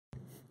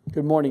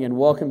Good morning and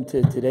welcome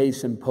to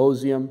today's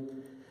symposium.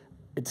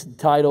 It's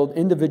titled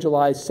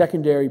Individualized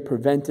Secondary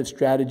Preventive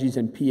Strategies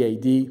in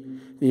PAD,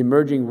 the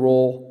Emerging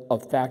Role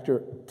of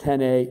Factor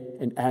Xa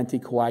in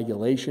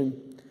Anticoagulation.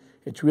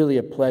 It's really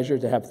a pleasure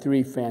to have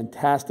three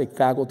fantastic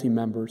faculty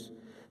members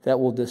that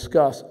will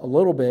discuss a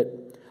little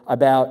bit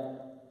about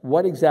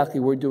what exactly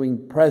we're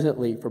doing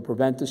presently for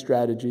preventive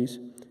strategies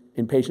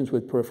in patients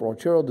with peripheral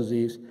arterial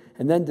disease,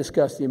 and then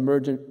discuss the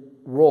emergent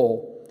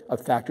role of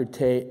factor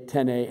Xa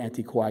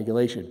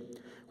anticoagulation.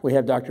 We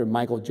have Dr.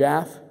 Michael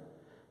Jaff,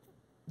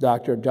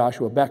 Dr.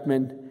 Joshua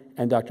Beckman,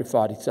 and Dr.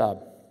 Fadi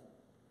Saab.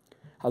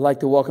 I'd like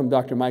to welcome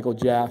Dr. Michael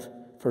Jaff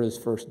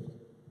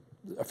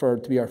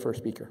to be our first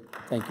speaker.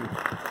 Thank you.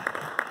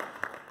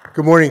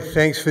 Good morning.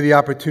 Thanks for the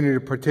opportunity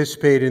to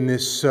participate in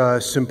this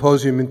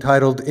symposium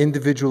entitled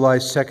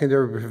Individualized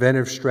Secondary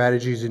Preventive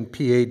Strategies in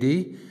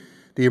PAD,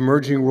 the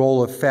Emerging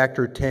Role of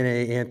Factor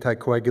Xa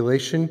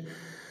Anticoagulation.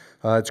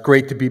 It's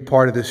great to be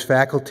part of this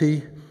faculty.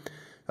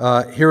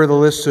 Here are the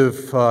lists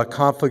of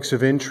conflicts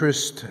of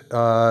interest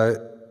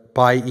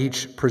by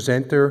each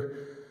presenter,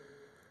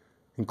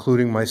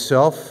 including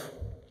myself.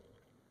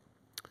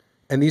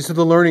 And these are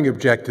the learning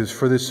objectives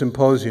for this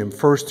symposium.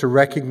 First, to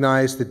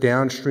recognize the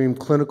downstream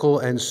clinical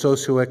and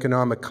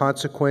socioeconomic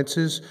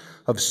consequences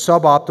of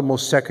suboptimal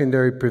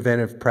secondary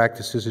preventive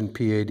practices in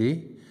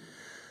PAD.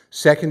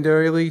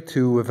 Secondarily,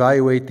 to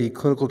evaluate the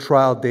clinical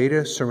trial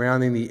data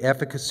surrounding the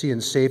efficacy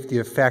and safety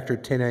of factor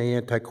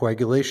Xa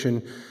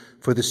anticoagulation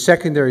for the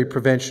secondary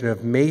prevention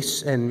of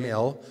MACE and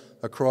MALE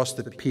across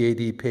the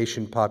PAD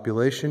patient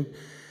population.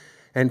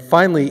 And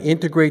finally,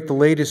 integrate the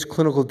latest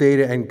clinical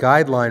data and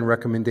guideline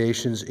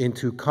recommendations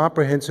into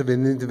comprehensive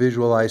and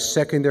individualized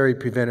secondary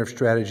preventive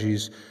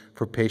strategies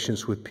for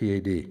patients with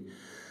PAD.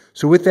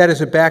 So with that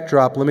as a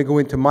backdrop, let me go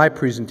into my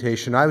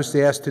presentation. I was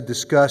asked to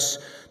discuss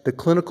the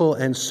clinical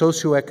and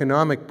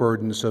socioeconomic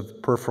burdens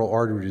of peripheral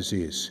artery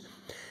disease.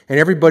 And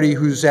everybody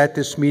who's at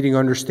this meeting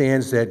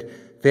understands that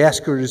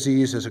vascular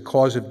disease as a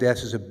cause of death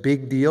is a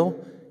big deal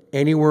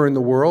anywhere in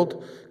the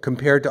world.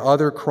 Compared to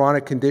other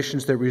chronic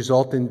conditions that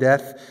result in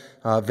death,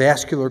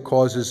 vascular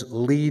causes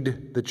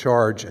lead the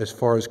charge as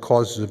far as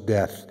causes of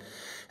death.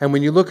 And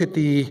when you look at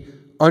the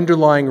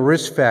underlying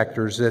risk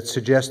factors that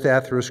suggest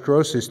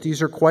atherosclerosis,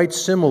 these are quite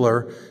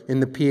similar in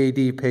the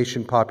PAD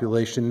patient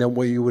population than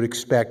what you would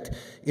expect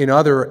in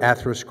other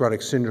atherosclerotic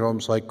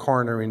syndromes like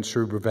coronary and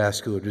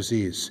cerebrovascular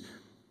disease.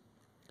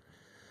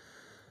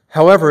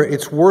 However,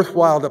 it's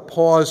worthwhile to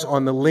pause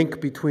on the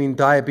link between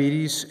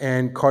diabetes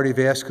and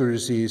cardiovascular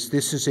disease.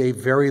 This is a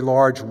very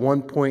large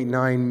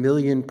 1.9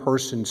 million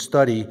person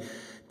study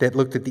that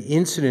looked at the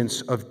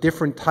incidence of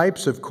different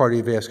types of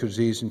cardiovascular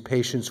disease in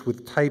patients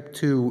with type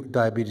 2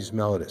 diabetes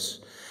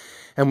mellitus.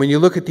 And when you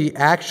look at the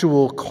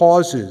actual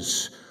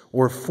causes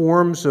or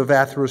forms of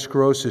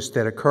atherosclerosis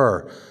that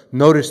occur,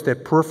 notice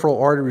that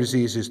peripheral artery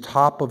disease is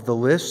top of the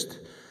list,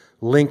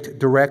 linked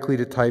directly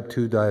to type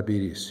 2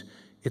 diabetes.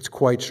 It's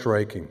quite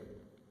striking.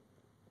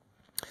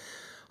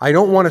 I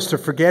don't want us to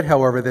forget,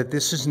 however, that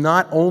this is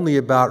not only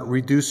about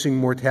reducing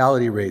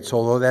mortality rates,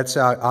 although that's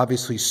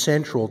obviously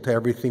central to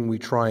everything we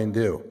try and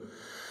do.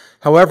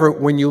 However,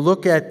 when you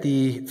look at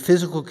the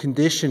physical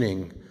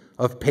conditioning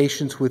of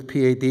patients with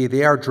PAD,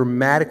 they are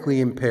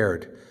dramatically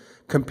impaired.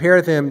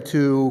 Compare them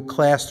to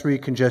class 3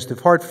 congestive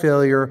heart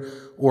failure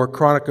or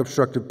chronic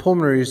obstructive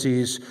pulmonary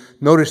disease.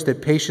 Notice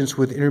that patients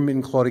with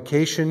intermittent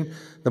claudication,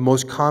 the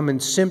most common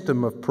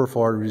symptom of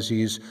peripheral artery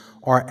disease,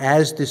 are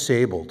as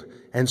disabled,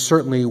 and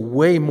certainly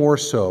way more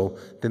so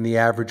than the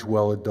average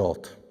well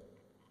adult.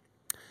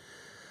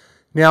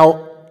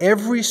 Now,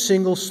 every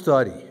single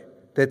study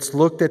that's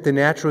looked at the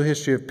natural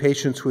history of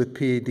patients with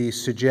PAD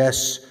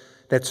suggests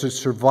that the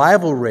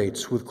survival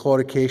rates with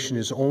claudication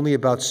is only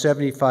about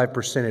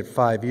 75% at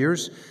 5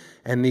 years,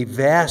 and the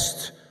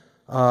vast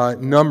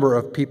number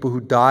of people who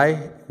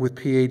die with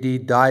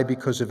PAD die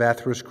because of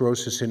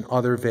atherosclerosis in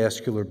other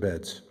vascular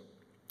beds.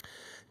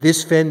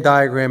 This Venn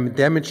diagram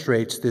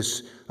demonstrates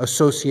this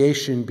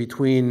association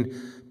between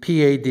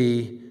PAD,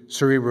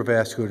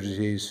 cerebrovascular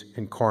disease,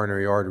 and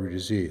coronary artery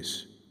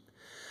disease.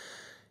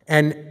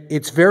 And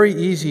it's very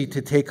easy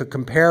to take a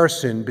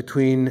comparison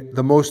between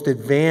the most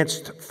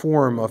advanced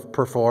form of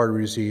peripheral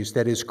artery disease,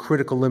 that is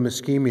critical limb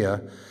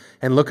ischemia,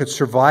 and look at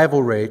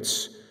survival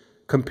rates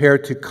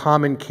compared to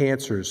common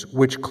cancers,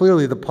 which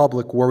clearly the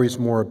public worries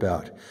more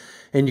about.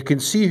 And you can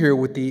see here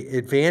with the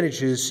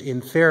advantages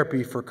in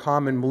therapy for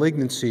common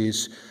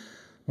malignancies,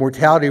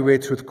 mortality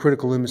rates with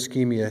critical limb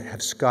ischemia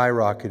have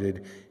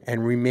skyrocketed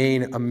and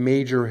remain a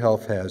major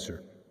health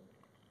hazard.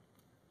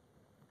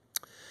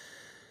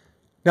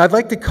 Now, I'd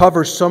like to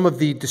cover some of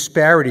the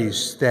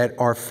disparities that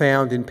are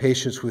found in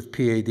patients with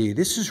PAD.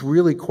 This is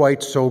really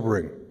quite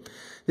sobering.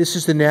 This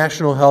is the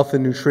National Health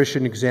and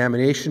Nutrition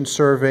Examination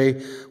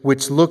Survey,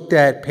 which looked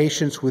at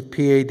patients with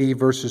PAD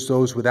versus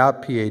those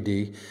without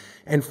PAD.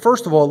 And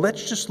first of all,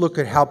 let's just look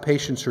at how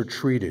patients are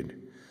treated,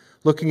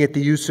 looking at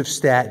the use of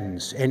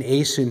statins and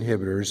ACE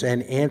inhibitors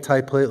and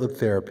antiplatelet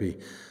therapy.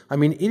 I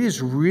mean, it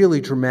is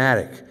really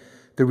dramatic,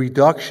 the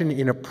reduction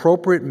in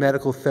appropriate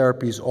medical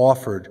therapies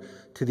offered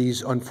to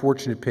these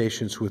unfortunate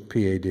patients with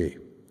PAD.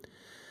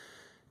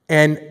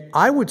 And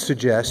I would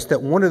suggest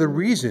that one of the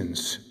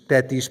reasons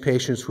that these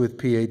patients with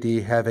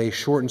PAD have a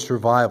shortened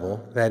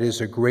survival, that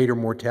is a greater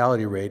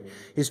mortality rate,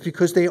 is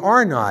because they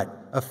are not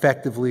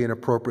effectively and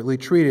appropriately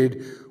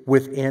treated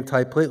with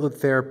antiplatelet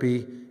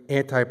therapy,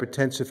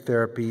 antihypertensive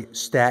therapy,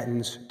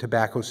 statins,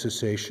 tobacco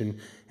cessation,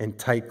 and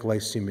tight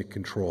glycemic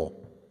control.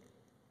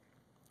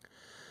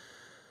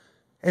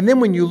 And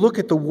then when you look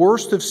at the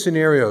worst of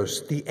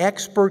scenarios, the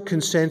expert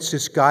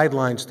consensus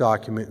guidelines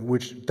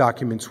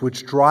documents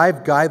which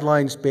drive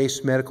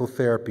guidelines-based medical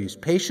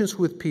therapies, patients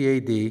with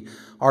PAD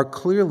are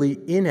clearly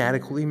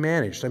inadequately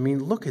managed. I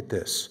mean, look at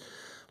this.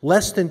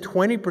 Less than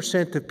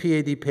 20% of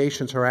PAD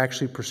patients are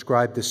actually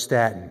prescribed a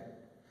statin.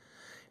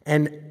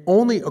 And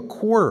only a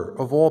quarter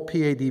of all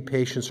PAD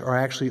patients are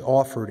actually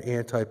offered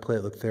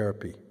antiplatelet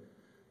therapy.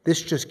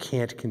 This just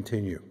can't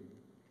continue.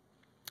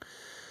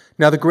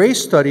 Now, the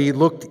GRACE study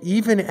looked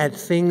even at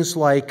things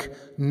like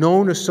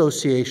known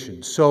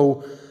associations.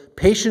 So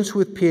patients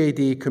with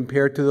PAD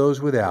compared to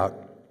those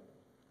without,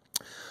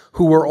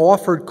 who were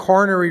offered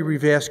coronary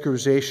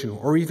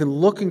revascularization or even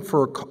looking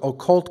for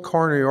occult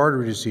coronary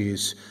artery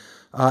disease,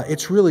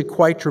 it's really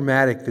quite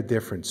dramatic, the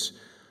difference.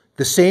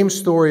 The same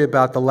story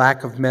about the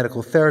lack of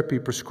medical therapy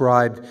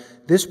prescribed.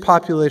 This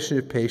population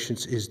of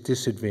patients is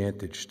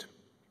disadvantaged.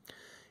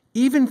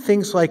 Even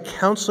things like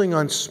counseling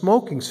on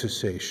smoking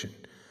cessation,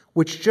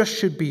 which just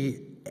should be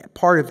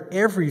part of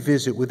every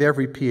visit with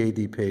every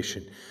PAD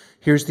patient.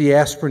 Here's the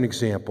aspirin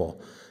example.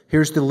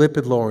 Here's the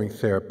lipid-lowering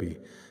therapy.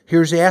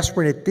 Here's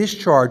aspirin at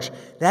discharge.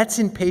 That's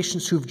in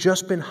patients who've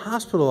just been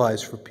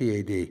hospitalized for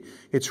PAD.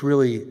 It's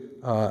really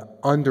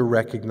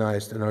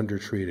under-recognized and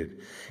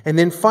undertreated. And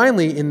then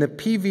finally, in the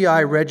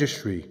PVI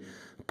registry,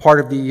 part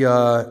of the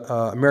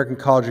American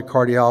College of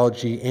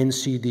Cardiology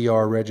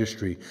NCDR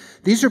registry.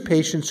 These are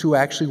patients who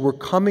actually were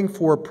coming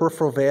for a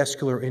peripheral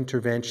vascular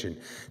intervention.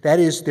 That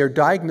is, their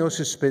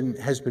diagnosis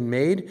has been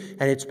made,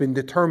 and it's been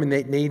determined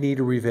that they need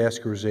a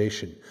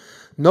revascularization.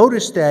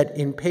 Notice that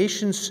in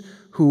patients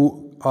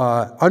who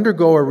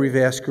undergo a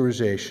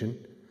revascularization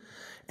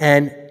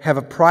and have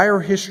a prior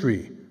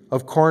history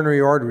of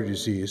coronary artery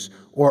disease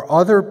or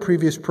other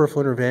previous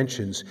peripheral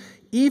interventions,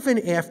 even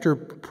after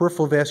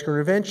peripheral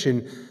vascular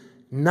intervention,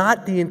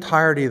 not the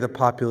entirety of the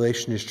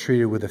population is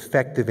treated with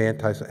effective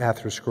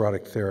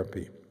anti-atherosclerotic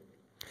therapy.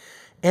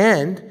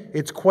 And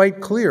it's quite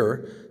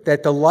clear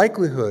that the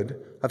likelihood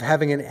of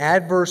having an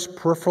adverse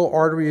peripheral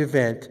artery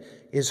event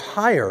is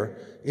higher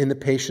in the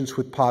patients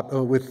with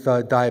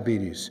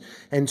diabetes.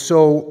 And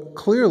so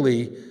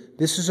clearly,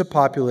 this is a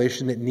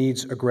population that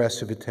needs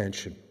aggressive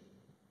attention.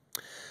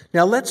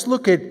 Now let's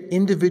look at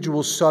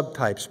individual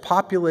subtypes,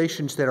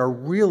 populations that are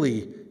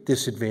really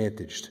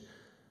disadvantaged.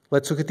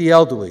 Let's look at the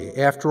elderly.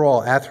 After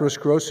all,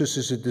 atherosclerosis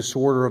is a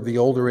disorder of the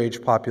older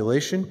age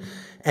population,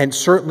 and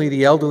certainly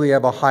the elderly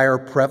have a higher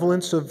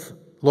prevalence of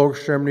lower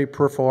extremity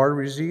peripheral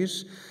artery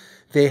disease.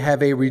 They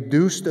have a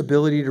reduced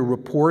ability to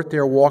report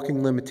their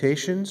walking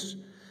limitations.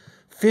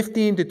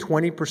 15 to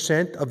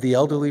 20% of the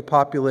elderly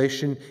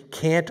population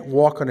can't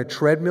walk on a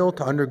treadmill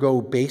to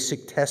undergo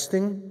basic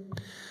testing.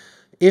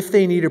 If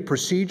they need a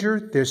procedure,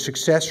 their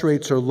success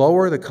rates are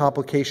lower, the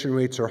complication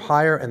rates are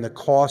higher, and the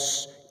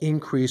costs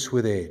increase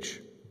with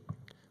age.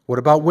 What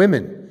about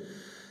women?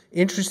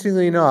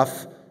 Interestingly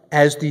enough,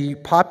 as the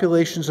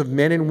populations of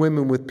men and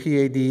women with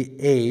PAD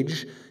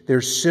age,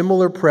 there's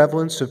similar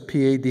prevalence of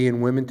PAD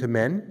in women to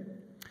men.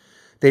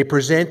 They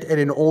present at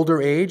an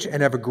older age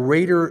and have a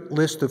greater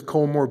list of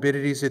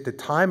comorbidities at the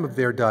time of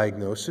their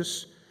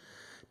diagnosis.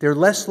 They're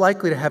less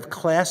likely to have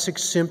classic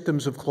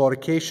symptoms of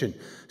claudication.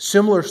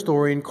 Similar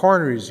story in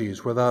coronary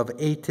disease, where they'll have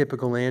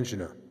atypical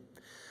angina.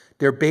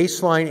 Their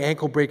baseline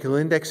ankle brachial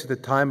index at the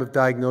time of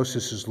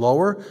diagnosis is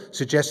lower,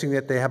 suggesting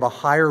that they have a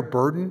higher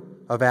burden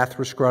of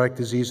atherosclerotic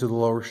disease of the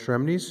lower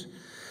extremities.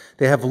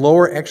 They have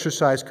lower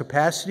exercise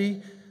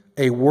capacity,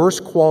 a worse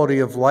quality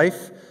of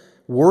life,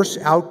 worse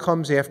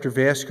outcomes after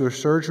vascular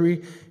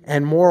surgery,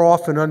 and more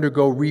often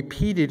undergo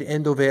repeated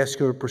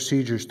endovascular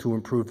procedures to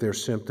improve their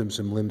symptoms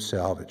and limb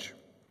salvage.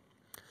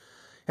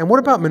 And what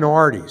about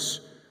minorities?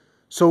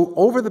 So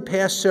over the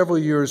past several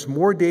years,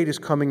 more data is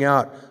coming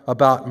out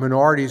about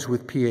minorities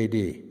with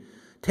PAD.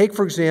 Take,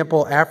 for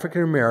example,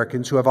 African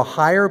Americans who have a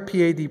higher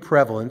PAD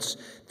prevalence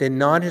than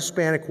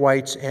non-Hispanic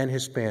whites and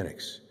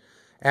Hispanics.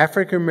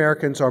 African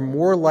Americans are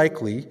more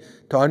likely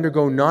to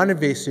undergo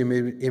non-invasive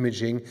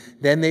imaging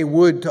than they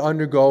would to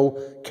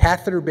undergo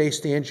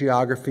catheter-based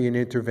angiography and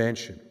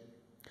intervention.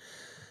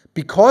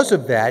 Because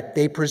of that,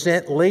 they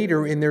present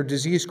later in their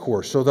disease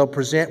course, so they'll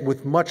present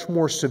with much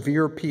more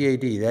severe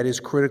PAD, that is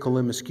critical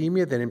limb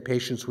ischemia, than in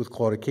patients with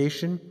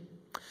claudication.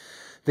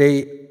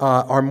 They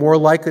are more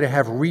likely to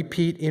have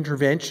repeat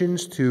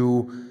interventions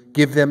to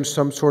give them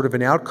some sort of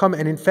an outcome,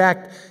 and in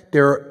fact,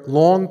 their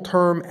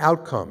long-term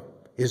outcome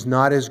is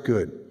not as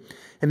good.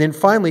 And then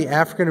finally,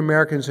 African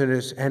Americans and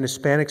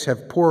Hispanics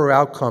have poorer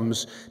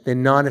outcomes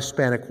than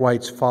non-Hispanic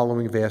whites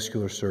following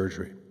vascular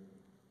surgery.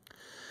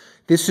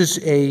 This is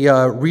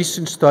a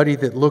recent study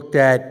that looked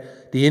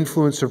at the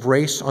influence of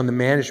race on the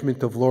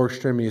management of lower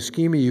extremity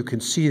ischemia, you can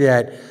see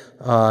that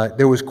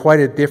there was quite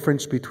a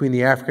difference between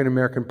the African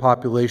American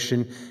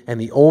population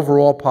and the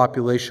overall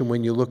population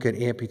when you look at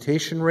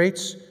amputation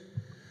rates.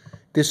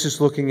 This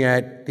is looking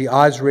at the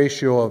odds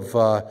ratio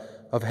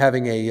of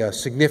having a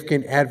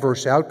significant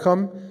adverse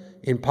outcome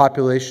in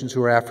populations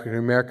who are African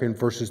American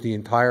versus the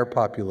entire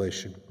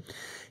population.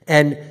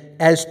 And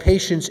as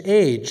patients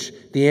age,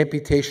 the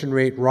amputation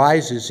rate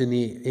rises in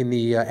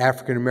the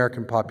African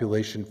American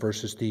population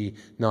versus the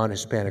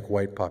non-Hispanic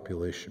white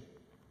population.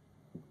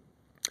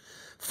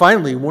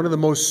 Finally, one of the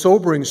most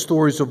sobering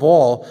stories of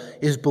all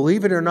is,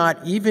 believe it or not,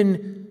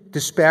 even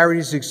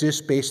disparities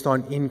exist based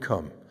on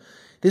income.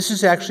 This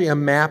is actually a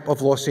map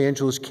of Los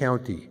Angeles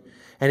County,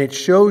 and it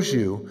shows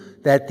you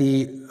that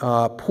the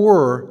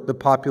poorer the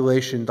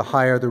population, the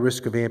higher the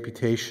risk of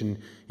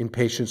amputation in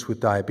patients with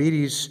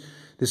diabetes.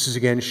 This is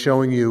again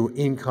showing you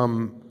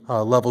income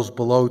levels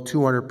below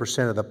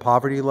 200% of the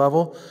poverty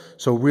level.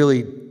 So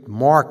really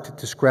marked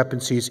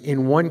discrepancies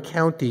in one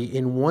county,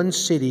 in one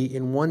city,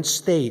 in one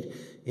state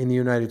in the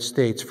United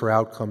States for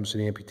outcomes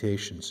and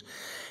amputations.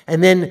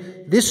 And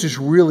then this is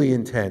really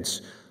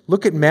intense.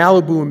 Look at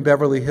Malibu and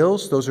Beverly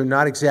Hills. Those are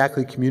not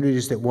exactly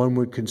communities that one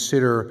would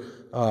consider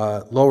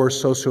lower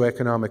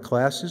socioeconomic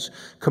classes.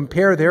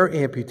 Compare their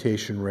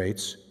amputation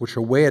rates, which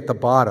are way at the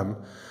bottom,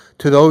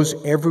 to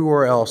those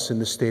everywhere else in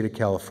the state of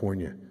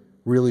California.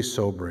 Really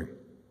sobering.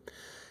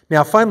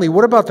 Now, finally,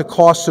 what about the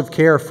costs of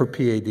care for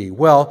PAD?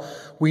 Well,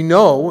 we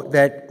know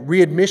that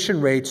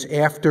readmission rates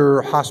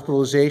after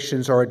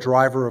hospitalizations are a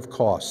driver of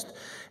cost.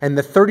 And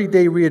the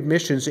 30-day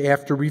readmissions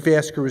after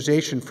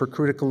revascularization for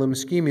critical limb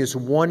ischemia is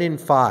 1 in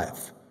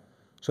 5.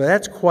 So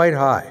that's quite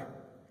high.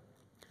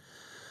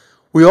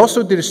 We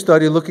also did a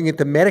study looking at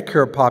the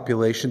Medicare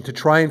population to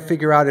try and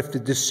figure out if the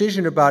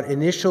decision about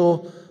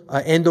initial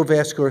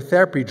endovascular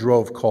therapy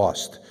drove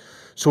cost.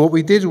 So what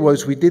we did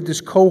was we did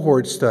this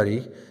cohort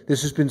study.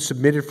 This has been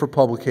submitted for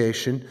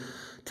publication,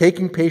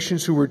 taking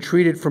patients who were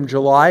treated from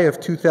July of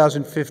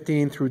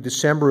 2015 through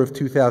December of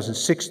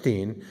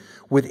 2016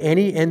 with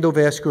any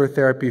endovascular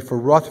therapy for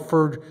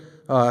Rutherford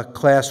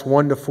class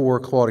 1 to 4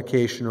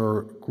 claudication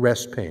or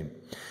rest pain.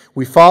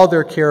 We followed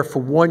their care for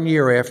 1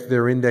 year after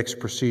their index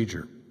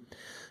procedure.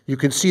 You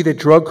can see that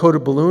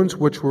drug-coated balloons,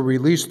 which were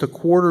released a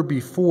quarter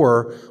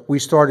before we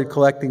started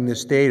collecting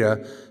this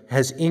data,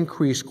 has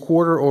increased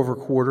quarter over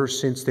quarter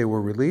since they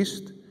were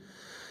released.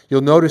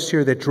 You'll notice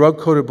here that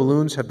drug-coated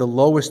balloons have the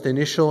lowest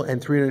initial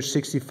and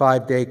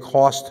 365-day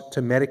cost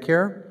to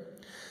Medicare.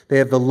 They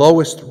have the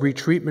lowest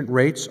retreatment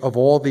rates of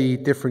all the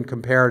different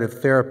comparative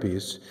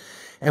therapies.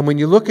 And when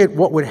you look at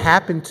what would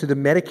happen to the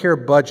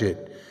Medicare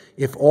budget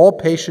if all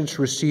patients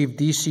received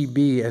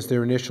DCB as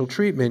their initial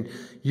treatment,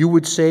 you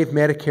would save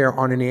Medicare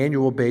on an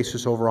annual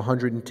basis over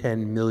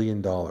 $110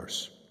 million.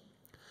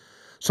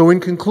 So in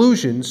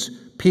conclusions,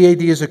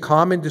 PAD is a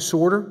common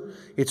disorder.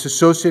 It's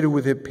associated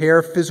with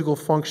impaired physical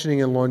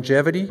functioning and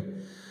longevity.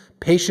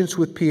 Patients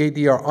with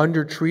PAD are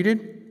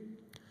undertreated.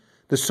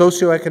 The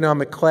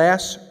socioeconomic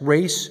class,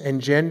 race,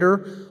 and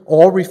gender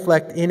all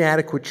reflect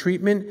inadequate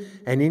treatment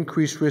and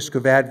increased risk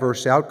of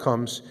adverse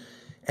outcomes.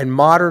 And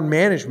modern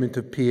management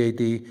of PAD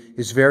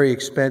is very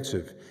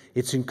expensive.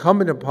 It's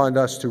incumbent upon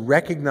us to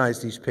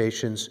recognize these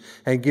patients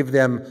and give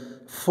them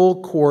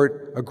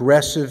full-court,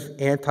 aggressive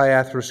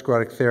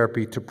anti-atherosclerotic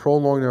therapy to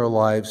prolong their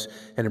lives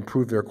and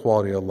improve their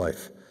quality of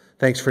life.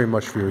 Thanks very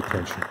much for your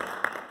attention.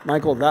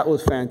 Michael, that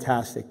was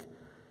fantastic.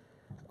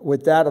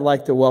 With that, I'd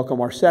like to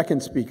welcome our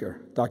second speaker,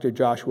 Dr.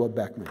 Joshua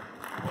Beckman.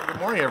 Well, good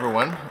morning,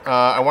 everyone.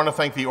 I want to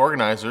thank the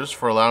organizers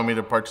for allowing me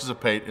to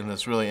participate in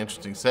this really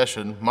interesting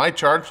session. My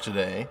charge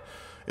today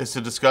is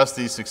to discuss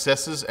the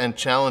successes and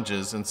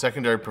challenges in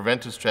secondary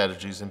preventive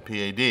strategies in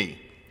PAD.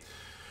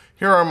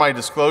 Here are my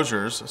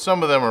disclosures.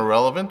 Some of them are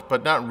relevant,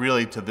 but not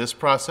really to this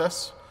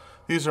process.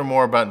 These are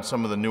more about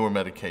some of the newer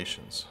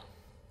medications.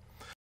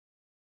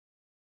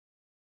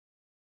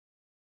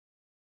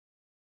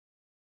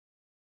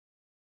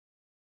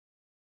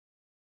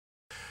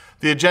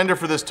 The agenda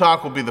for this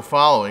talk will be the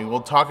following.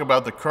 We'll talk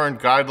about the current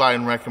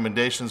guideline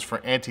recommendations for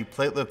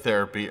antiplatelet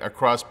therapy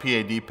across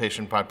PAD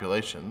patient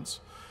populations.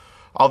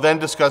 I'll then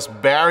discuss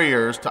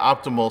barriers to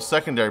optimal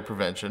secondary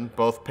prevention,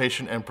 both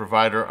patient and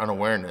provider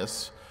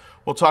unawareness.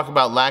 We'll talk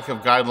about lack of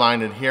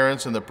guideline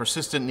adherence and the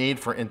persistent need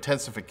for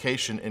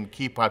intensification in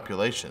key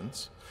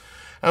populations.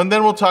 And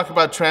then we'll talk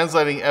about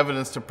translating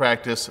evidence to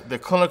practice, the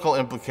clinical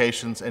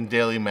implications, and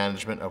daily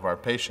management of our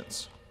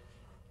patients.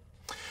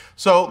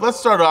 So let's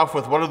start off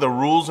with what are the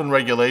rules and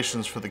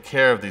regulations for the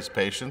care of these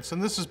patients.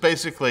 And this is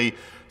basically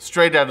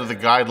straight out of the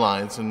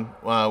guidelines, and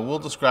we'll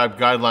describe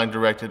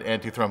guideline-directed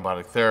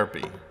antithrombotic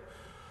therapy.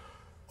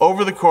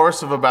 Over the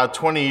course of about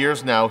 20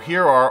 years now,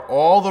 here are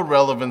all the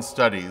relevant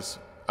studies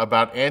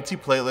about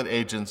antiplatelet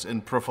agents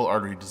in peripheral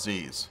artery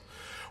disease.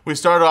 We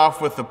start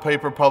off with the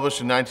paper published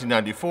in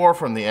 1994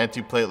 from the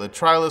Antiplatelet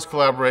Trialist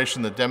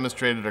collaboration that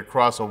demonstrated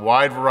across a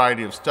wide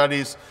variety of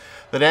studies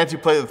that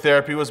antiplatelet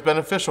therapy was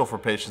beneficial for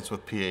patients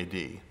with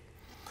PAD.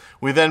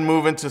 We then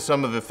move into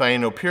some of the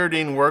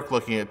thienopyridine work,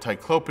 looking at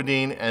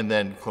ticlopidine and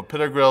then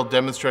clopidogrel,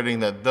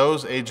 demonstrating that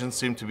those agents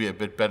seem to be a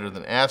bit better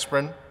than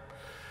aspirin.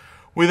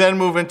 We then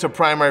move into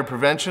primary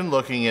prevention,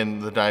 looking in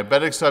the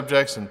diabetic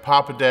subjects and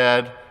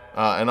Papadad,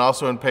 and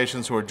also in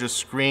patients who are just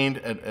screened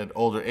at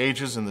older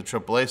ages in the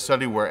AAA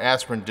study where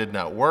aspirin did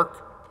not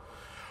work.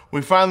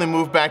 We finally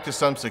move back to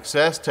some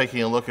success,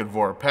 taking a look at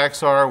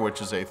vorapaxar,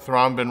 which is a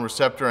thrombin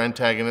receptor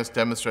antagonist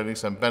demonstrating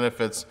some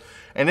benefits.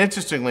 And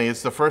interestingly,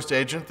 it's the first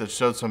agent that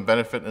showed some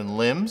benefit in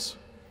limbs.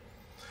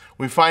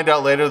 We find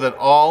out later that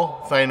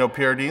all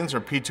thienopyridines or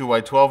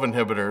P2Y12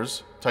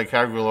 inhibitors,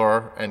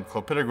 ticagrelor and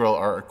clopidogrel,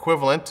 are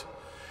equivalent.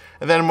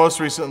 And then most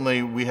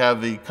recently, we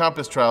have the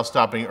COMPASS trial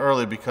stopping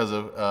early because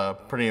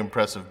of pretty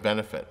impressive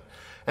benefit.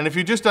 And if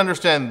you just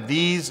understand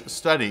these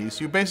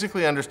studies, you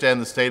basically understand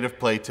the state of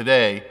play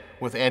today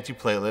with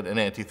antiplatelet and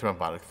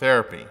antithrombotic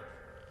therapy.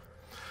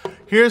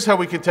 Here's how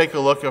we can take a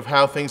look of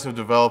how things have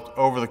developed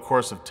over the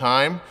course of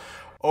time.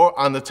 Or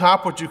on the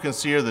top, what you can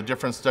see are the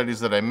different studies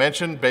that I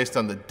mentioned based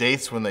on the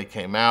dates when they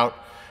came out.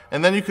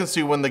 And then you can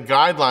see when the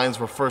guidelines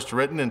were first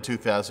written in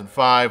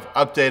 2005,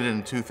 updated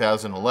in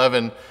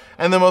 2011,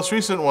 and the most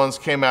recent ones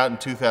came out in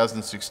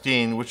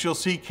 2016, which you'll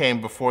see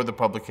came before the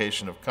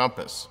publication of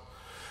COMPASS.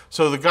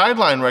 So the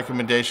guideline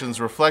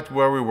recommendations reflect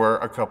where we were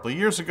a couple of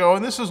years ago,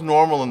 and this is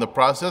normal in the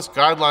process.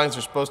 Guidelines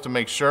are supposed to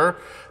make sure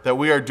that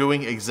we are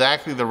doing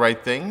exactly the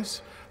right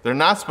things. They're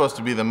not supposed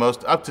to be the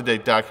most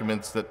up-to-date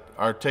documents that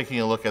are taking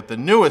a look at the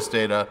newest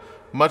data,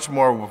 much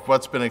more with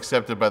what's been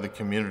accepted by the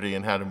community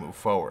and how to move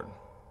forward.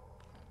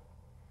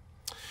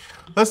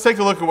 Let's take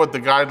a look at what the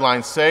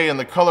guidelines say, and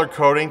the color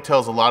coding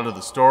tells a lot of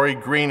the story.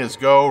 Green is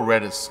go,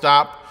 red is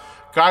stop.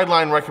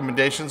 Guideline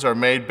recommendations are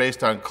made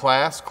based on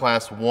class.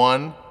 Class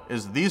 1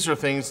 is these are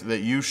things that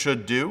you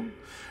should do.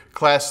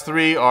 Class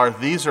 3 are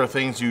these are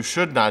things you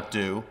should not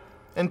do.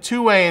 And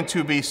 2A and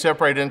 2B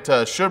separate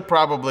into should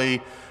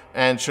probably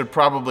and should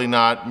probably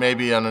not,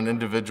 maybe on an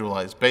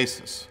individualized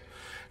basis.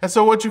 And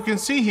so what you can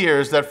see here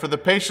is that for the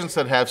patients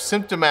that have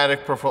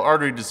symptomatic peripheral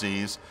artery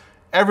disease,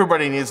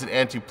 everybody needs an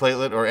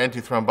antiplatelet or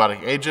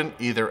antithrombotic agent,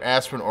 either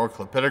aspirin or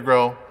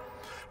clopidogrel.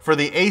 For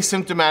the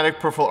asymptomatic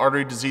peripheral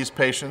artery disease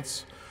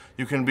patients,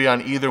 you can be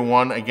on either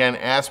one, again,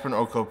 aspirin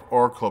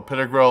or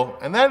clopidogrel,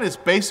 and that is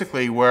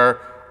basically where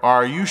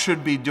our you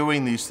should be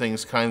doing these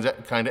things kind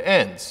of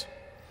ends.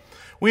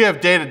 We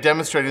have data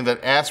demonstrating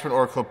that aspirin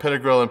or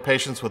clopidogrel in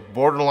patients with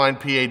borderline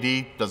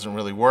PAD doesn't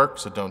really work,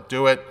 so don't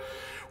do it.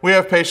 We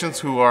have patients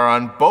who are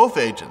on both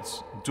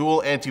agents,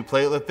 dual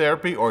antiplatelet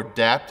therapy, or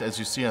DAPT, as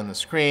you see on the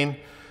screen.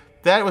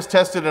 That was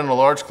tested in a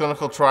large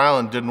clinical trial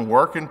and didn't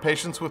work in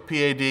patients with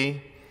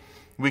PAD.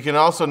 We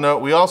also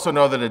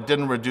know that it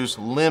didn't reduce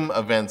limb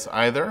events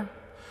either.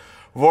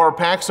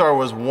 Vorapaxar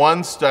was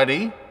one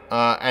study,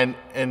 and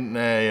in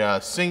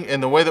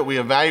the way that we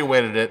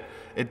evaluated it,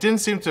 it didn't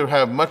seem to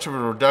have much of a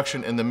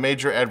reduction in the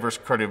major adverse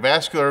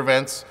cardiovascular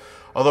events,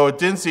 although it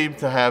did seem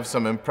to have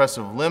some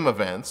impressive limb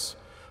events.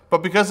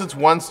 But because it's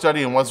one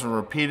study and wasn't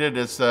repeated,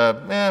 it's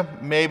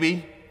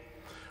maybe.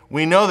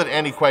 We know that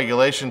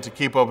anticoagulation to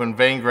keep open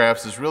vein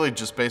grafts is really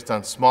just based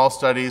on small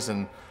studies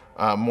and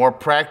more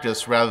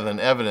practice rather than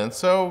evidence,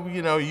 so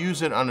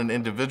use it on an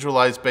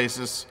individualized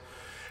basis.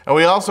 And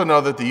we also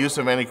know that the use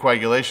of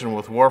anticoagulation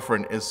with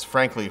warfarin is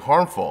frankly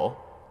harmful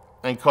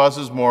and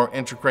causes more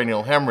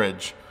intracranial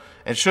hemorrhage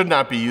and should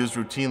not be used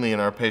routinely in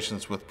our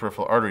patients with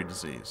peripheral artery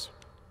disease.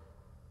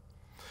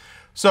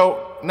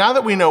 So now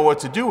that we know what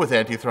to do with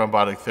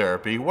antithrombotic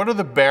therapy, what are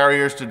the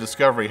barriers to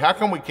discovery? How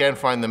come we can't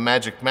find the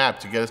magic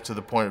map to get us to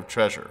the point of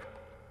treasure?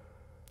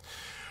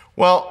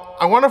 Well,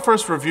 I want to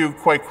first review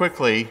quite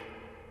quickly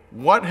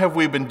what have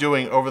we been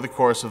doing over the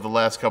course of the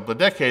last couple of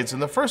decades.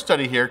 And the first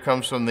study here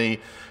comes from the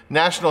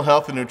National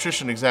Health and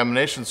Nutrition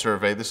Examination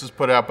Survey. This is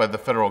put out by the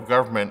federal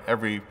government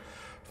every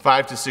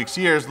 5 to 6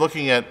 years,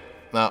 looking at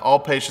all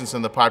patients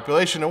in the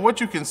population. And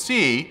what you can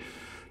see,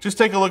 just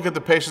take a look at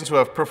the patients who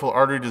have peripheral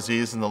artery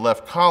disease in the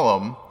left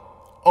column.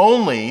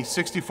 Only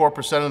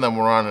 64% of them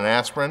were on an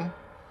aspirin,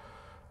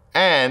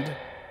 and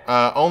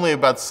only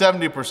about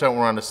 70%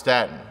 were on a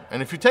statin.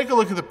 And if you take a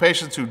look at the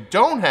patients who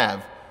don't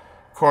have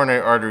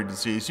coronary artery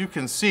disease, you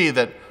can see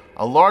that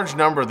a large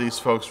number of these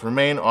folks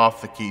remain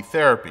off the key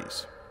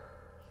therapies.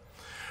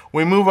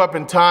 We move up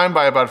in time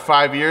by about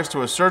 5 years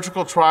to a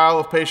surgical trial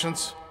of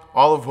patients,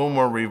 all of whom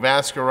were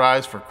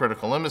revascularized for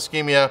critical limb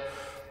ischemia.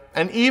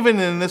 And even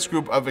in this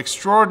group of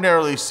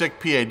extraordinarily sick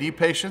PAD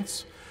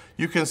patients,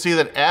 you can see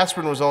that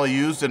aspirin was only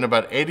used in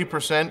about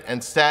 80%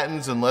 and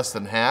statins in less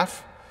than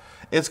half.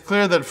 It's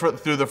clear that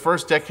through the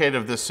first decade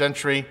of this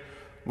century,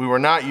 we were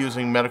not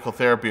using medical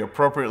therapy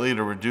appropriately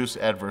to reduce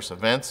adverse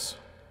events.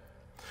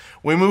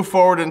 We move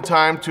forward in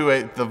time to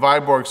the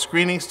Viborg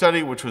screening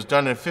study, which was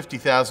done in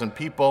 50,000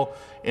 people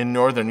in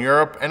Northern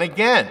Europe. And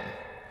again,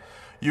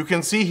 you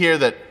can see here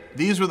that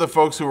these were the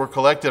folks who were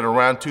collected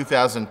around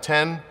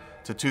 2010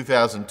 to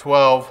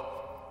 2012.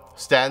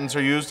 Statins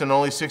are used in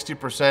only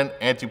 60%,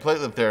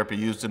 antiplatelet therapy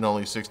used in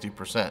only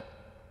 60%.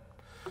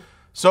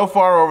 So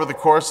far, over the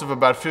course of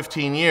about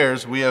 15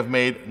 years, we have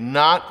made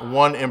not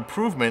one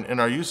improvement in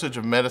our usage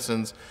of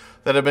medicines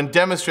that have been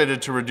demonstrated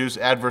to reduce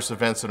adverse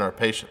events in our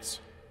patients.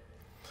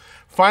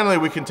 Finally,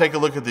 we can take a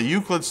look at the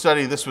Euclid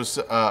study. This was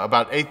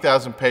about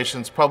 8,000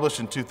 patients, published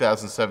in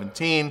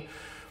 2017.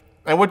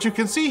 And what you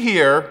can see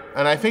here,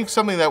 and I think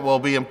something that will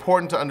be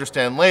important to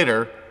understand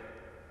later,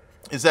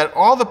 is that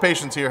all the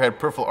patients here had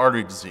peripheral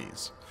artery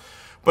disease.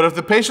 But if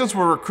the patients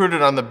were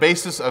recruited on the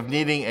basis of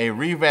needing a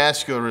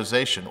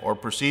revascularization or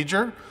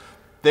procedure,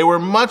 they were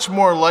much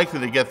more likely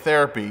to get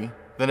therapy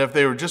than if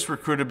they were just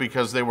recruited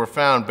because they were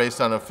found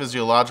based on a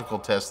physiological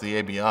test, the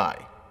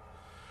ABI.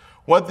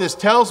 What this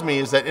tells me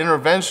is that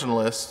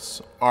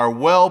interventionalists are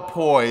well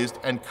poised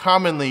and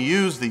commonly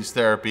use these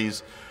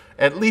therapies,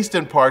 at least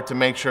in part to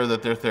make sure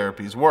that their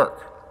therapies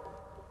work.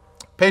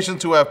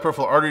 Patients who have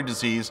peripheral artery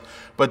disease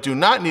but do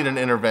not need an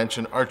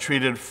intervention are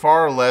treated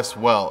far less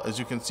well, as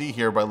you can see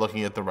here by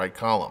looking at the right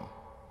column.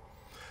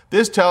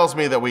 This tells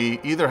me that we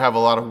either have a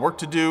lot of work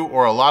to do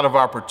or a lot of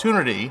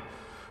opportunity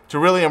to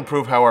really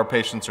improve how our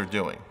patients are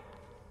doing.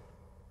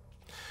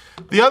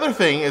 The other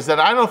thing is that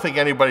I don't think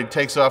anybody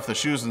takes off the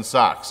shoes and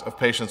socks of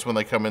patients when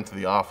they come into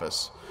the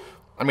office.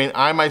 I mean,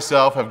 I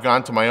myself have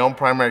gone to my own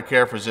primary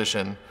care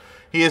physician.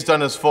 He has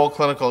done his full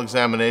clinical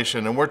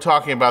examination, and we're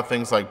talking about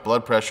things like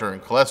blood pressure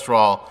and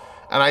cholesterol.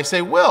 And I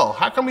say, Will,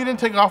 how come you didn't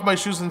take off my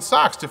shoes and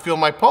socks to feel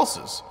my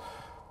pulses?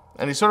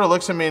 And he sort of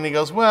looks at me and he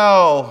goes,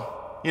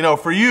 well, you know,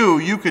 for you,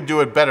 you could do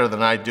it better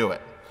than I do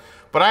it.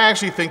 But I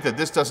actually think that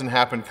this doesn't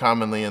happen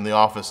commonly in the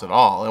office at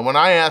all. And when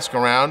I ask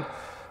around,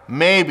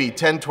 maybe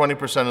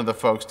 10–20% of the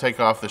folks take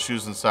off the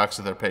shoes and socks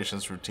of their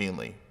patients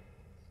routinely.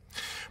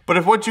 But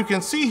if what you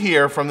can see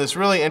here from this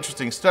really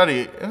interesting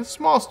study, a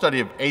small study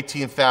of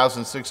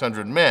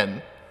 18,600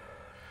 men,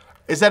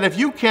 is that if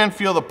you can't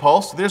feel the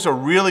pulse, there's a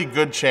really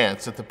good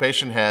chance that the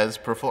patient has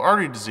peripheral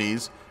artery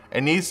disease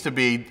and needs to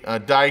be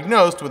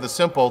diagnosed with a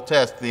simple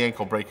test, the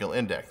ankle brachial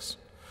index.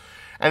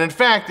 And in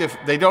fact, if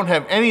they don't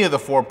have any of the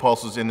 4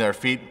 pulses in their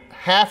feet,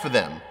 half of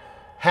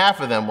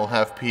them will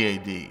have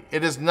PAD.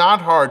 It is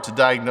not hard to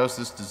diagnose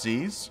this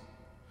disease.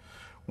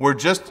 We're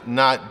just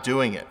not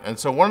doing it. And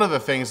so one of the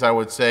things I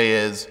would say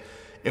is,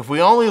 if we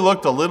only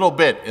looked a little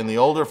bit in the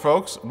older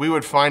folks, we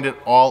would find it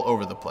all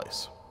over the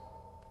place.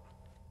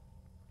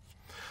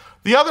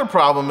 The other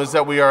problem is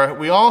that we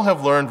all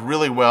have learned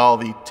really well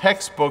the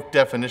textbook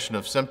definition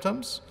of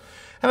symptoms.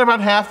 And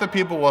about half the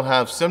people will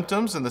have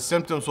symptoms, and the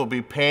symptoms will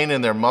be pain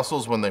in their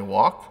muscles when they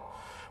walk.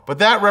 But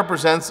that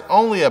represents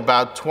only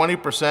about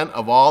 20%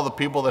 of all the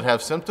people that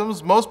have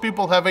symptoms. Most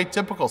people have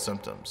atypical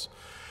symptoms.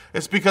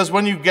 It's because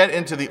when you get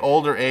into the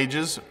older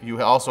ages, you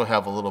also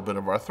have a little bit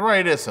of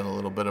arthritis and a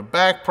little bit of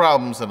back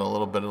problems and a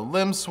little bit of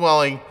limb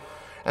swelling.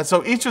 And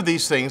so each of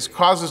these things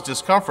causes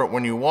discomfort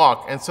when you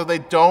walk, and so they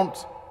don't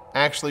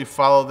actually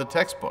follow the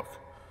textbook.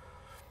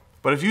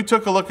 But if you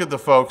took a look at the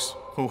folks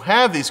who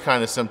have these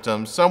kind of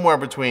symptoms, somewhere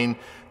between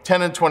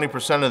 10 and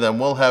 20% of them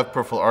will have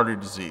peripheral artery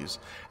disease.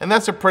 And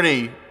that's a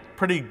pretty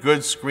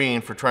good screen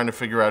for trying to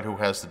figure out who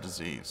has the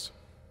disease.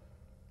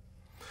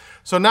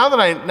 So now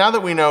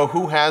that we know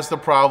who has the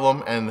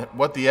problem and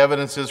what the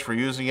evidence is for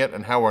using it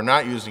and how we're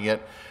not using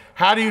it,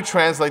 how do you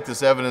translate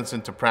this evidence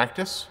into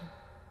practice?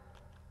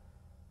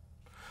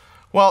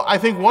 Well, I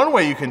think one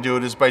way you can do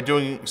it is by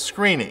doing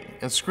screening,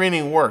 and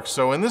screening works.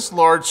 So in this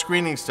large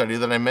screening study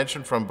that I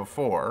mentioned from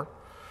before,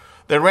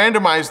 they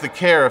randomized the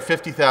care of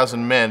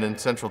 50,000 men in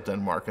central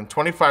Denmark, and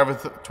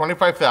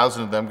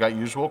 25,000 of them got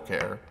usual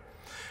care,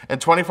 and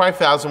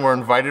 25,000 were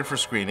invited for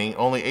screening.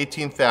 Only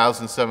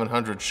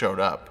 18,700 showed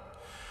up.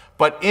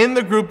 But in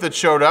the group that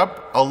showed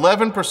up,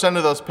 11%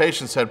 of those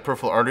patients had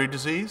peripheral artery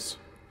disease,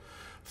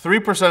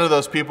 3% of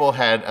those people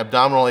had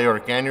abdominal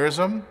aortic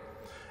aneurysm,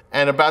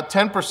 and about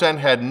 10%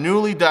 had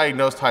newly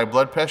diagnosed high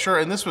blood pressure.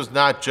 And this was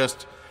not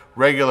just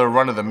regular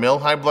run-of-the-mill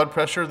high blood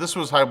pressure. This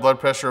was high blood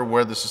pressure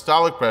where the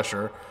systolic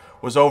pressure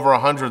was over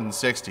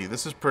 160.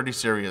 This is pretty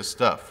serious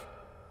stuff.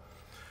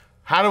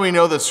 How do we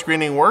know that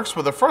screening works?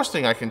 Well, the first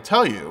thing I can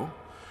tell you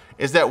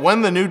is that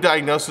when the new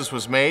diagnosis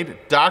was made,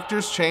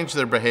 doctors changed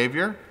their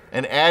behavior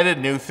and added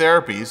new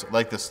therapies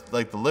like the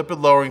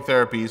lipid-lowering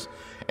therapies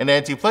and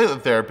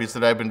antiplatelet therapies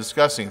that I've been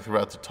discussing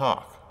throughout the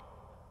talk.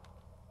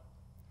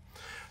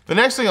 The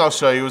next thing I'll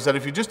show you is that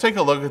if you just take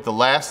a look at the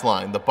last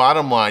line, the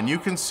bottom line, you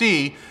can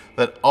see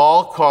that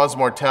all-cause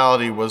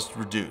mortality was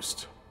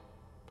reduced.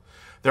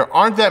 There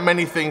aren't that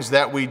many things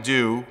that we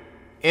do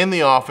in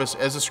the office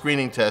as a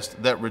screening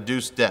test that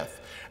reduce death.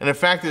 And in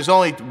fact, there's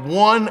only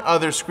one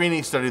other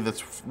screening study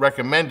that's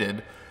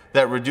recommended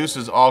that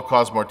reduces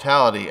all-cause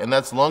mortality, and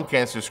that's lung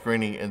cancer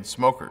screening in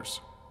smokers.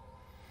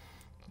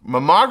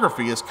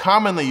 Mammography is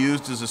commonly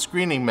used as a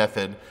screening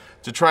method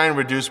to try and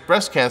reduce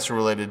breast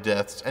cancer-related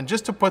deaths. And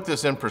just to put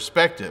this in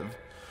perspective,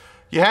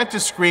 you had to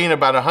screen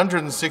about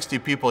 160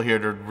 people here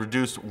to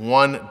reduce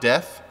 1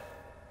 death.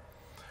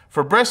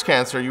 For breast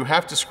cancer, you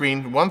have to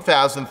screen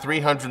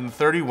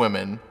 1,330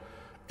 women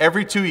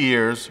every 2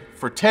 years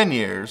for 10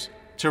 years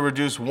to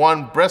reduce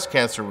 1 breast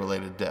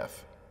cancer-related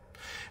death.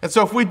 And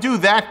so if we do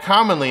that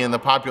commonly in the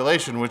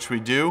population, which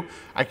we do,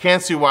 I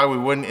can't see why we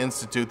wouldn't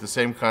institute the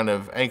same kind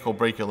of ankle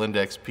brachial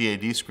index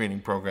PAD screening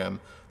program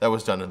that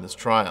was done in this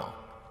trial.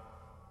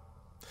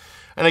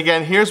 And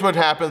again, here's what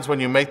happens when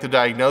you make the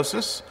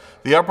diagnosis.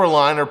 The upper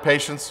line are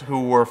patients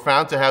who were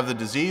found to have the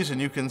disease,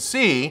 and you can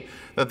see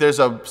that there's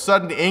a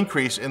sudden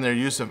increase in their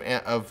use of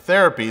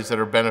therapies that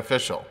are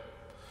beneficial.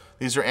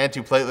 These are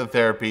antiplatelet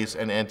therapies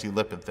and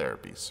anti-lipid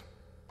therapies.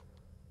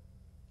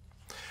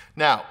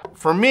 Now,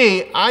 for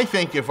me, I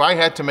think if I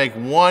had to make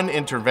one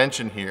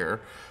intervention here,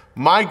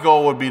 my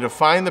goal would be to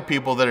find the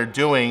people that are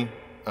doing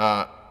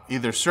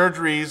either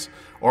surgeries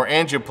or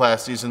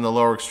angioplasties in the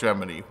lower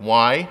extremity.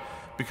 Why?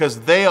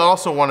 Because they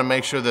also want to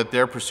make sure that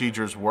their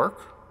procedures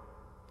work.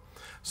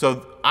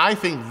 So I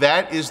think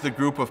that is the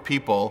group of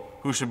people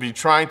who should be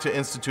trying to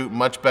institute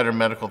much better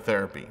medical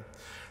therapy.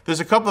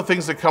 There's a couple of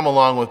things that come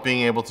along with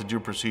being able to do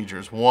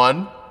procedures.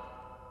 One,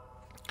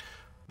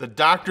 the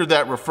doctor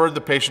that referred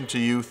the patient to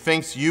you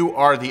thinks you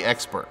are the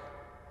expert.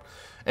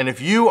 And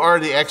if you are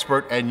the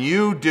expert and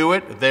you do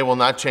it, they will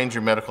not change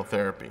your medical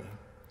therapy.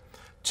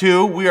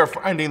 Two, we are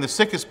finding the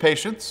sickest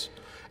patients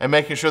and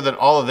making sure that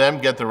all of them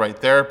get the right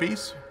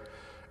therapies.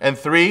 And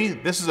three,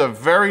 this is a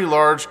very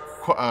large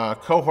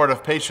cohort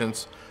of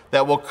patients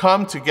that will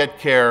come to get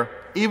care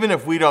even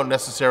if we don't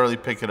necessarily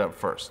pick it up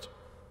first.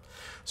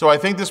 So I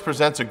think this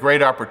presents a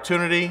great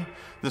opportunity.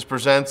 This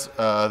presents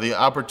the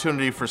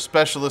opportunity for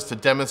specialists to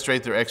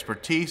demonstrate their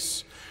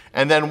expertise.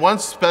 And then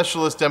once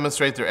specialists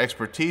demonstrate their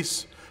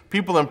expertise,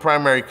 people in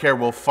primary care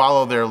will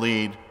follow their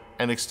lead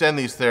and extend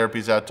these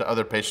therapies out to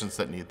other patients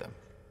that need them.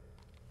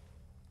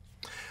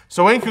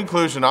 So in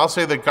conclusion, I'll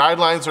say the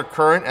guidelines are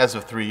current as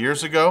of 3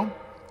 years ago.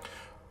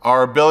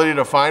 Our ability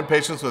to find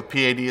patients with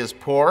PAD is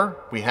poor.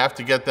 We have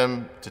to get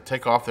them to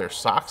take off their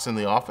socks in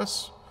the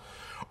office.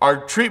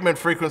 Our treatment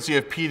frequency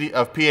of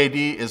PAD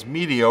is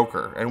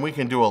mediocre, and we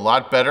can do a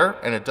lot better,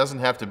 and it doesn't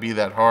have to be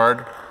that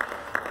hard.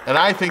 And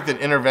I think that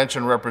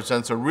intervention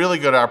represents a really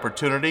good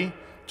opportunity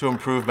to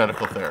improve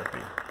medical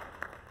therapy.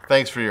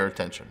 Thanks for your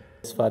attention.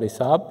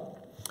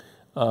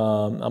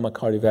 I'm a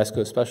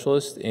cardiovascular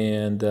specialist,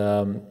 and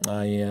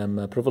I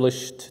am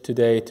privileged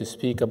today to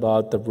speak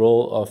about the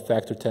role of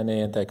factor Xa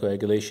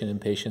anticoagulation in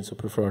patients with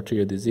peripheral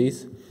arterial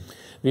disease.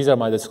 These are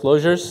my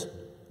disclosures.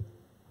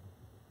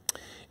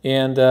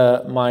 And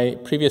my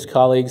previous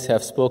colleagues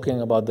have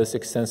spoken about this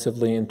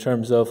extensively in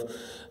terms of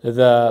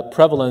the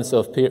prevalence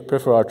of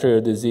peripheral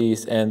arterial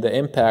disease and the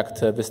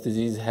impact this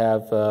disease and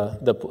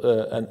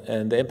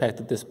the impact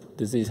that this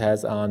disease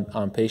has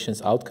on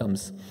patients'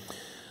 outcomes.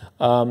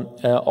 My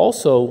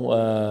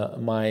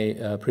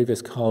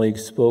previous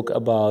colleagues spoke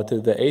about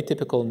the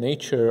atypical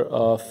nature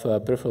of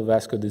peripheral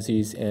vascular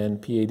disease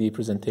and PAD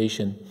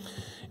presentation.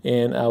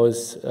 And I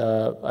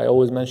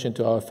always mention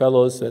to our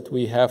fellows that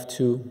we have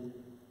to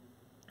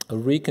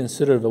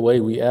reconsider the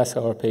way we ask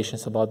our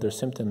patients about their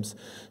symptoms.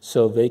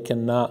 So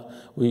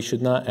we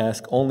should not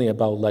ask only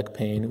about leg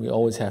pain. We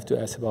always have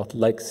to ask about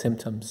leg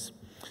symptoms.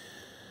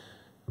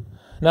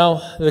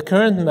 Now, the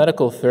current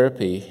medical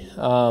therapy,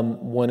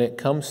 when it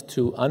comes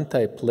to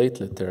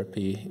antiplatelet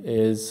therapy,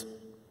 is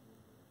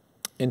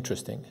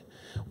interesting.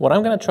 What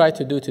I'm going to try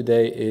to do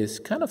today is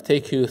kind of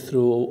take you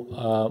through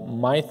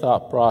my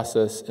thought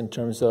process in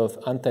terms of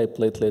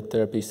antiplatelet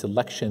therapy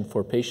selection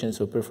for patients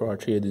with peripheral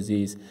arterial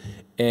disease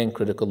and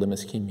critical limb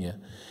ischemia.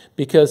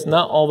 Because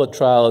not all the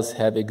trials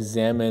have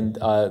examined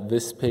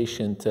this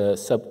patient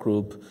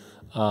subgroup,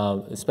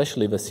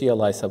 especially the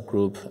CLI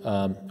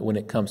subgroup, when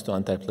it comes to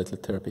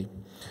antiplatelet therapy.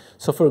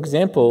 So for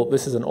example,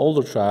 this is an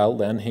older trial,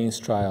 the Haynes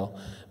trial.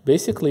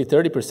 Basically,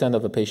 30%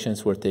 of the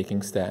patients were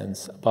taking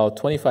statins. About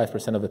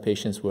 25% of the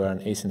patients were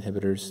on ACE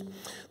inhibitors.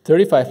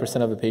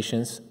 35% of the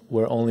patients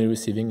were only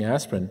receiving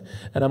aspirin.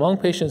 And among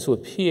patients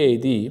with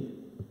PAD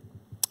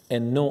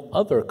and no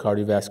other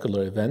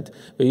cardiovascular event,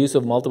 the use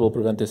of multiple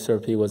preventive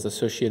therapy was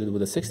associated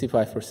with a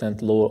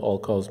 65% lower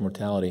all-cause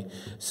mortality.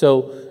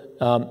 So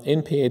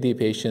in PAD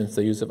patients,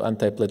 the use of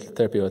antiplatelet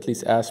therapy, or at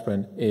least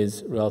aspirin,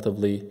 is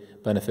relatively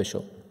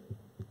beneficial.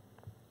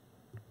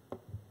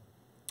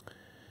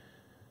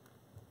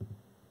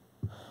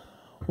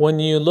 When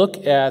you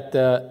look at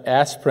the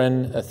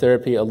aspirin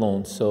therapy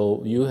alone,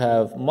 so you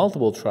have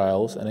multiple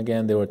trials, and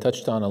again, they were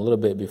touched on a little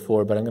bit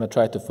before, but I'm going to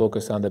try to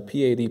focus on the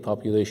PAD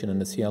population and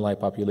the CLI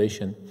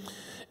population.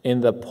 In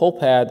the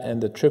POPAD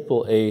and the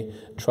AAA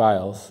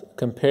trials,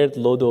 compared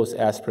low-dose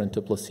aspirin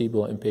to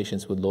placebo in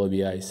patients with low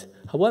ABIs.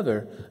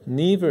 However,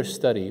 neither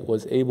study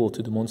was able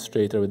to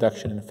demonstrate a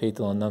reduction in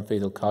fatal and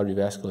non-fatal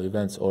cardiovascular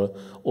events or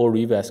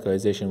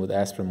revascularization with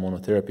aspirin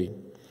monotherapy.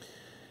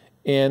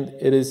 And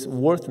it is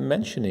worth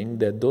mentioning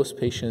that those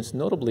patients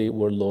notably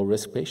were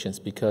low-risk patients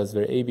because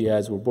their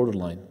ABIs were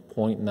borderline,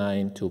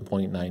 0.9 to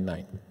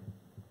 0.99.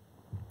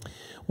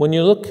 When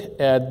you look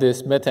at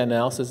this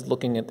meta-analysis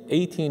looking at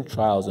 18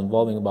 trials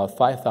involving about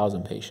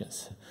 5,000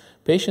 patients,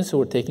 patients who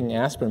were taking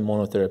aspirin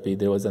monotherapy,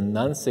 there was a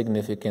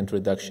non-significant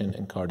reduction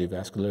in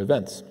cardiovascular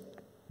events.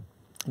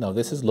 Now,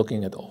 this is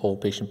looking at the whole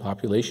patient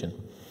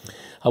population.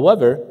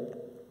 However,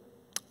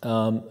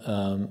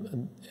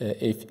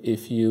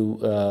 if you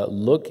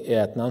look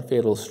at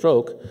non-fatal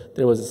stroke,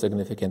 there was a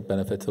significant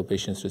benefit to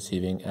patients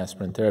receiving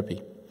aspirin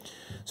therapy.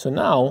 So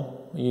now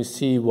you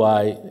see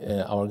why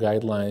our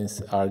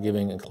guidelines are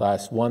giving a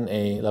class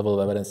 1A, level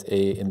of evidence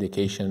A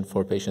indication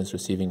for patients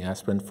receiving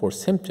aspirin for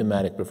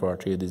symptomatic peripheral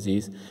arterial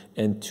disease,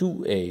 and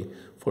 2A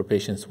for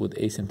patients with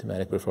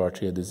asymptomatic peripheral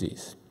arterial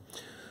disease.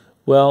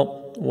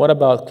 Well, what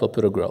about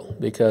clopidogrel?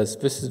 Because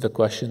this is the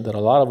question that a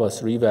lot of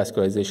us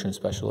revascularization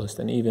specialists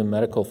and even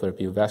medical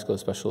therapy vascular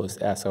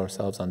specialists ask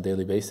ourselves on a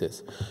daily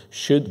basis.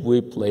 Should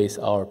we place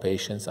our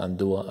patients on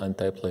dual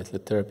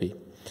antiplatelet therapy?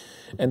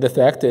 And the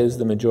fact is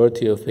the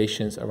majority of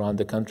patients around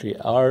the country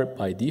are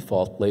by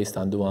default placed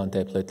on dual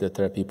antiplatelet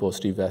therapy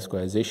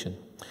post-revascularization.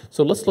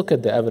 So let's look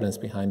at the evidence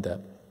behind that.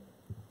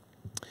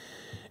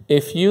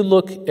 If you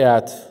look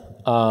at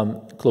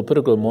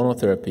clopidogrel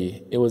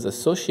monotherapy, it was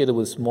associated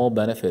with small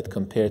benefit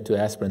compared to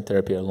aspirin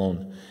therapy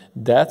alone.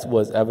 That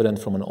was evident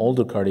from an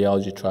older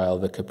cardiology trial,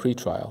 the Capri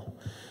trial.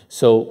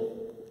 So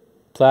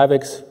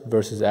Plavix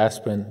versus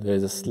aspirin, there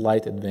is a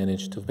slight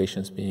advantage to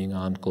patients being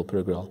on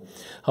clopidogrel.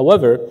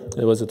 However,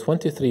 there was a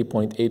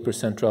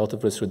 23.8%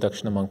 relative risk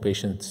reduction among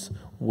patients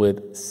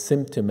with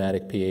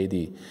symptomatic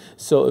PAD.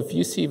 So if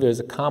you see there's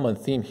a common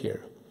theme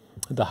here,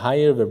 the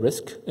higher the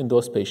risk in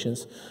those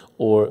patients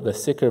or the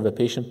sicker the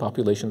patient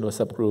population or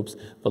subgroups,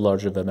 the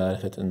larger the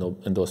benefit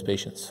in those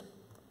patients.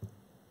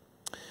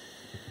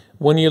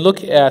 When you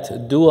look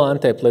at dual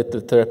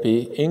antiplatelet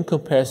therapy in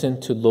comparison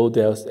to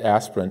low-dose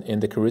aspirin in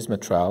the Charisma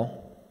trial,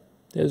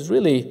 there's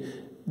really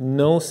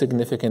no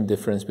significant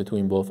difference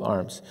between both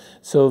arms.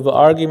 So the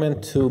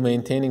argument to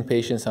maintaining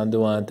patients on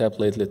dual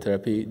antiplatelet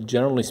therapy,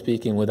 generally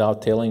speaking,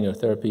 without tailoring your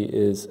therapy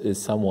is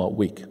somewhat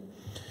weak.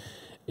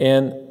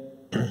 And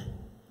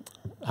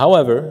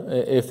however,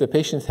 if the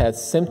patient had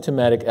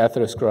symptomatic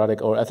atherosclerotic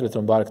or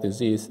atherothrombotic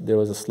disease, there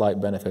was a slight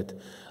benefit.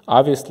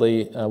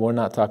 Obviously, we're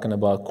not talking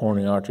about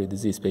coronary artery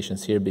disease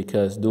patients here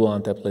because dual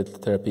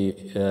antiplatelet therapy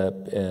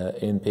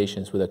in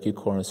patients with acute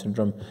coronary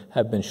syndrome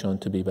have been shown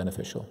to be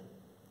beneficial.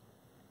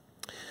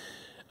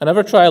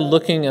 Another trial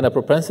looking at a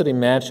propensity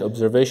match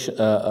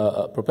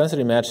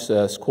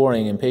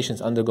scoring in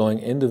patients undergoing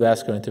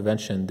endovascular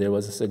intervention, there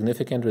was a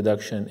significant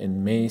reduction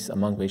in MACE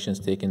among patients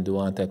taking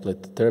dual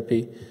antiplatelet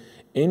therapy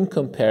in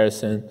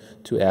comparison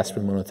to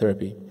aspirin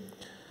monotherapy.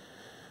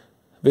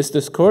 This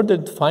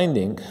discordant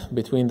finding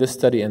between this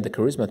study and the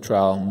Charisma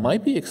trial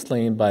might be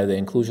explained by the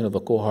inclusion of a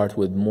cohort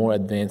with more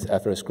advanced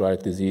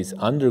atherosclerotic disease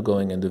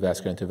undergoing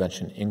endovascular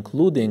intervention,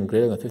 including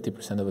greater than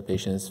 50% of the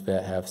patients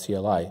that have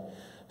CLI.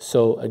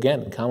 So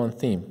again, common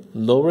theme,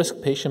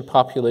 low-risk patient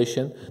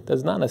population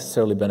does not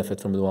necessarily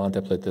benefit from dual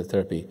antiplatelet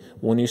therapy.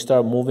 When you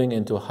start moving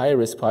into a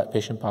high-risk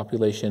patient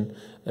population,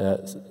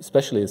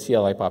 especially the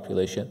CLI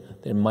population,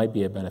 there might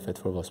be a benefit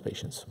for those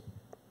patients.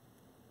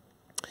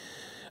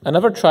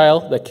 Another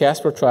trial, the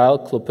CASPER trial,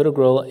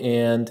 clopidogrel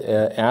and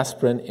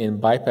aspirin in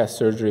bypass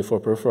surgery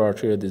for peripheral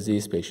arterial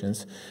disease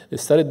patients, they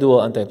studied dual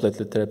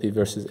antiplatelet therapy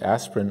versus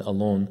aspirin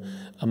alone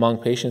among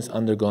patients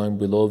undergoing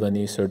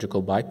below-the-knee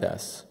surgical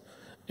bypass.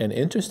 And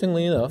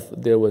interestingly enough,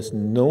 there was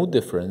no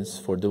difference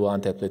for dual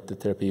antiplatelet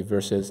therapy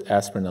versus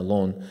aspirin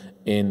alone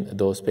in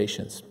those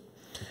patients.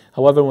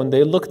 However, when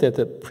they looked at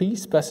the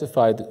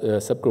pre-specified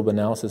subgroup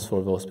analysis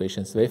for those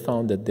patients, they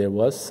found that there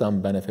was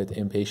some benefit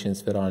in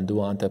patients that are on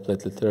dual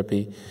antiplatelet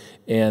therapy,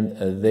 and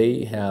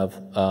they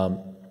have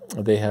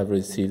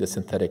received a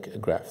synthetic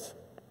graft.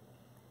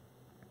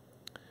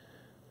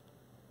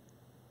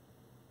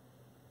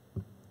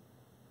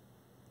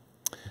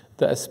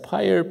 The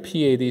ASPIRE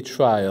PAD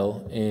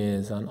trial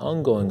is an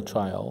ongoing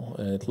trial.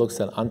 It looks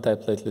at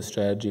antiplatelet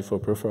strategy for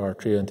peripheral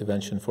arterial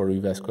intervention for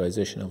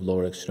revascularization of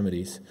lower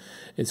extremities.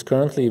 It's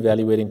currently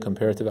evaluating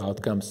comparative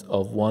outcomes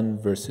of 1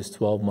 versus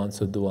 12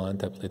 months of dual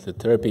antiplatelet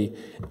therapy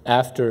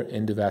after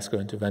endovascular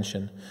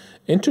intervention.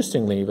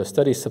 Interestingly, the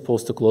study is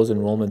supposed to close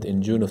enrollment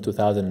in June of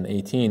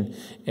 2018,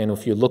 and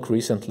if you look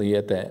recently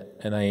at the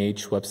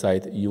NIH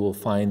website, you will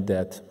find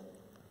that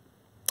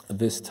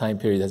this time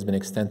period has been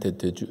extended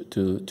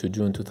to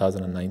June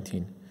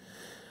 2019.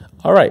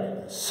 All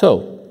right,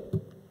 so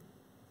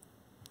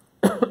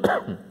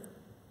the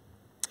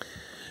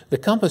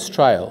COMPASS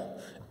trial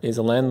is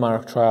a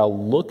landmark trial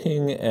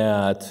looking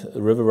at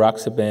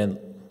rivaroxaban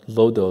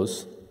low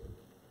dose,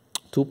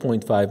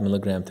 2.5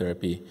 milligram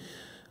therapy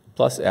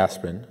plus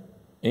aspirin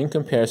in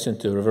comparison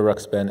to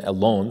rivaroxaban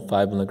alone,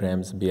 5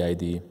 milligrams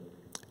BID,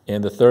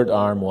 and the third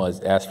arm was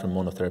aspirin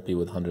monotherapy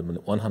with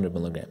 100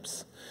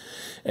 milligrams.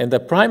 And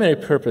the primary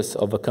purpose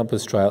of a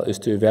COMPASS trial is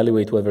to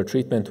evaluate whether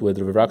treatment with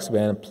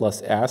rivaroxaban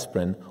plus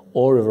aspirin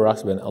or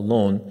rivaroxaban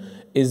alone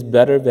is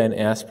better than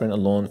aspirin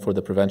alone for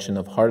the prevention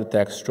of heart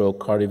attack, stroke,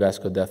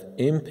 cardiovascular death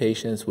in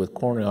patients with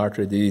coronary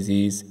artery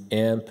disease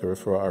and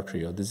peripheral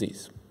arterial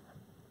disease.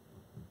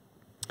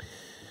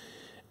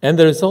 And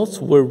the results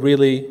were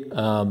really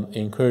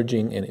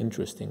encouraging and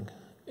interesting.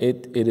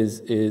 It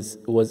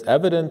was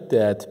evident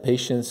that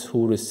patients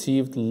who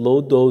received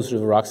low-dose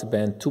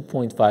rivaroxaban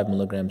 2.5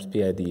 milligrams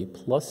BID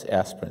plus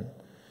aspirin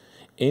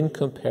in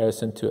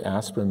comparison to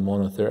aspirin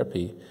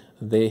monotherapy,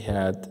 they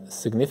had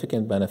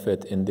significant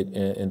benefit in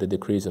the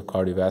decrease of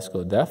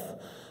cardiovascular death,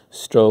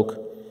 stroke,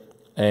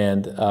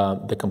 and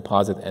the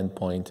composite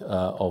endpoint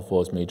of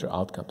those major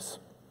outcomes.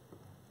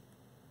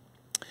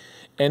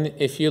 And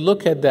if you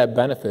look at that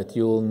benefit,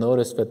 you will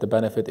notice that the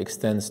benefit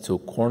extends to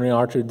coronary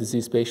artery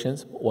disease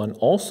patients, and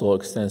also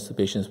extends to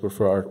patients with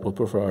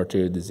peripheral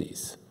arterial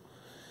disease.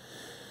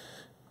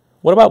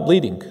 What about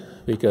bleeding?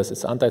 Because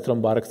it's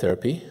antithrombotic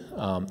therapy.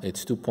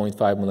 It's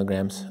 2.5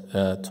 milligrams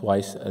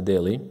twice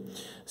daily.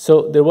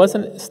 So there was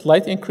a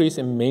slight increase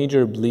in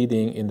major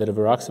bleeding in the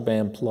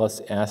rivaroxaban plus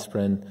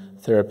aspirin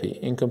therapy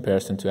in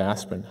comparison to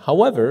aspirin.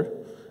 However,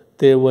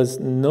 there was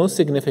no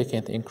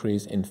significant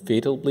increase in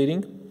fatal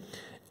bleeding,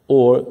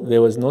 or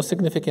there was no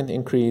significant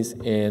increase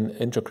in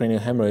intracranial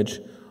hemorrhage,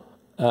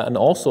 and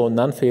also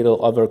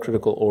non-fatal other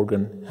critical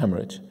organ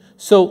hemorrhage.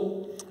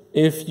 So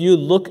if you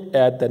look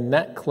at the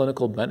net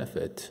clinical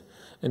benefit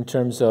in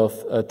terms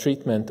of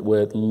treatment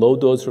with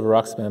low-dose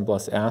rivaroxaban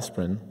plus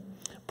aspirin,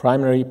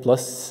 primary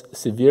plus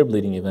severe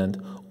bleeding event,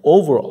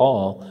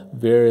 overall,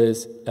 there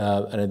is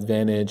an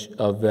advantage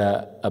of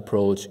that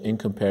approach in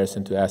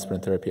comparison to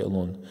aspirin therapy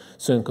alone.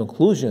 So in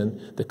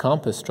conclusion, the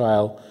COMPASS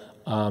trial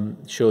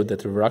showed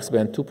that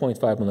rivaroxaban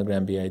 2.5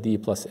 milligram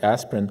BID plus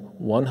aspirin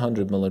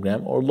 100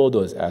 milligram or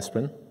low-dose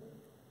aspirin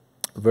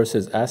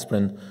versus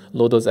aspirin,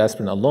 low-dose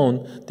aspirin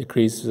alone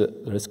decreased the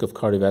risk of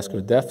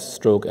cardiovascular death,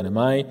 stroke, and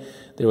MI.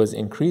 There was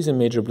increase in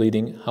major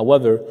bleeding.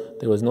 However,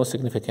 there was no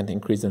significant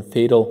increase in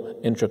fatal,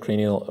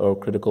 intracranial, or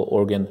critical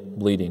organ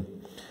bleeding.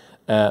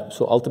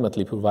 So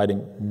ultimately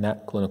providing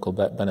net clinical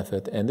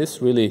benefit. And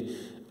this really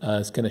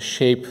is going to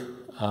shape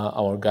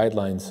our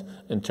guidelines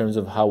in terms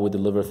of how we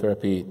deliver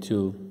therapy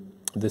to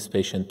this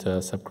patient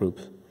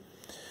subgroup.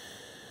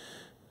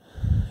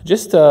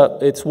 Just,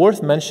 it's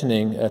worth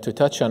mentioning to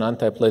touch on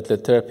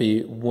antiplatelet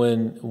therapy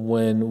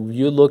when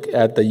you look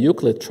at the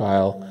Euclid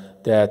trial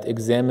that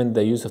examined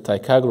the use of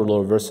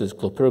ticagrelor versus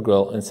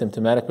clopidogrel in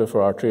symptomatic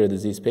peripheral arterial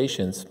disease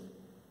patients.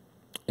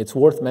 It's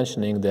worth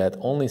mentioning that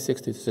only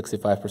 60 to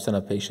 65%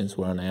 of patients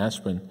were on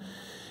aspirin,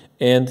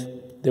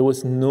 and there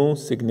was no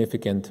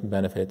significant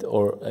benefit,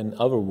 or in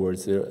other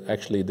words, there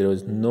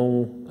was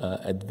no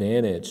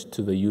advantage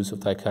to the use of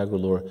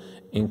ticagrelor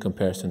in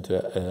comparison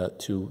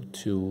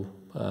to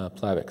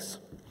Plavix.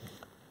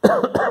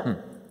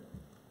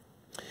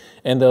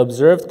 And the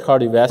observed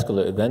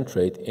cardiovascular event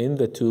rate in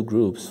the two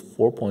groups,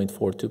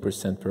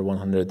 4.42% per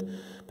 100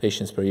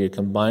 patients per year,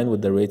 combined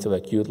with the rates of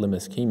acute limb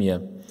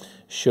ischemia,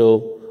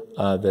 show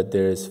that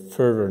there is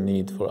further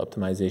need for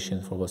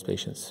optimization for those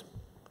patients.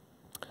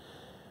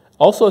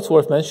 Also, it's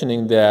worth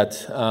mentioning that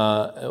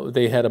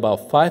they had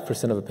about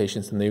 5% of the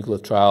patients in the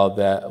Euclid trial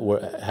that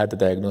had the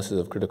diagnosis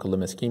of critical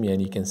limb ischemia,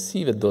 and you can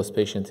see that those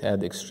patients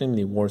had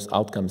extremely worse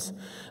outcomes,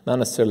 not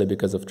necessarily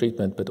because of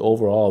treatment, but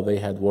overall they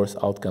had worse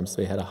outcomes.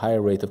 They had a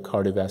higher rate of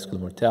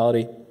cardiovascular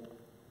mortality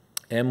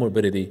and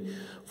morbidity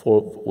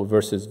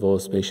versus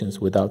those patients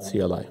without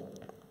CLI.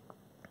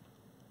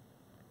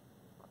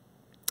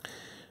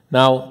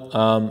 Now,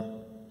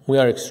 we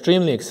are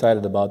extremely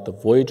excited about the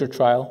Voyager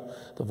trial.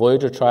 The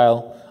Voyager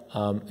trial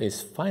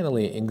is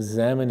finally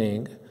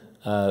examining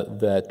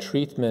the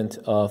treatment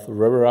of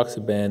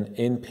rivaroxaban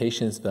in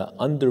patients that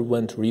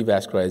underwent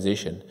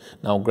revascularization.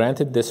 Now,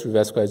 granted, this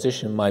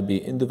revascularization might be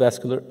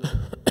endovascular,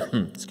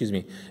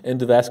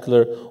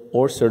 endovascular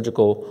or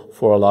surgical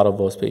for a lot of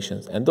those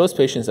patients. And those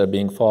patients are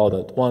being followed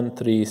at 1,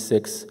 3,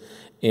 6,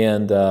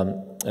 and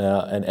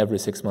every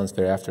 6 months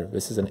thereafter.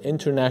 This is an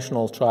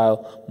international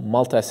trial,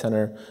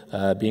 multi-center,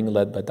 being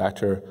led by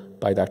Dr.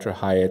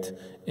 Hyatt.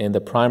 And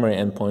the primary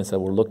endpoints that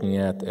we're looking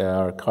at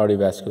are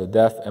cardiovascular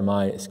death,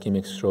 MI,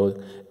 ischemic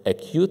stroke,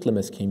 acute limb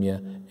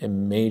ischemia,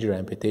 and major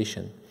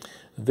amputation.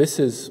 This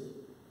is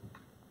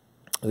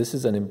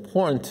an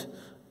important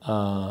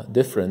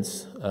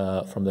difference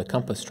from the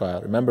COMPASS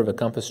trial. Remember, the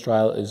COMPASS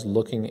trial is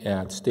looking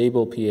at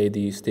stable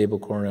PAD, stable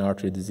coronary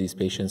artery disease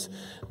patients,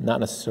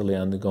 not necessarily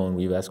undergoing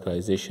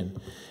revascularization.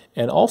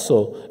 And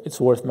also,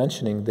 it's worth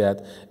mentioning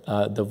that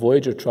the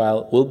Voyager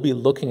trial will be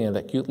looking at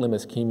acute limb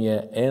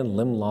ischemia and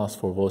limb loss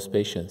for those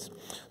patients.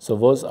 So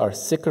those are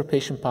sicker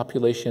patient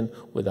population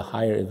with a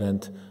higher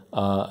event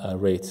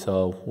rate.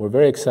 So we're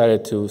very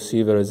excited to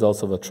see the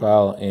results of the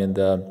trial, and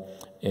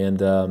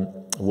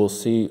we'll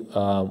see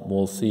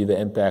the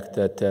impact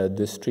that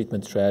this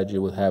treatment strategy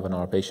will have on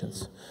our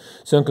patients.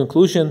 So in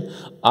conclusion,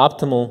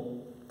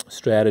 optimal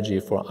strategy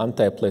for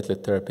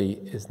antiplatelet therapy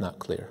is not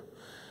clear.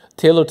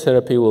 Tailored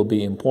therapy will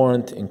be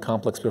important in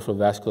complex peripheral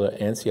vascular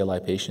and CLI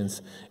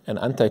patients, and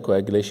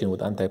anticoagulation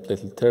with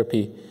antiplatelet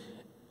therapy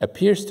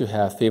appears to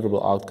have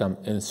favorable outcome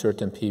in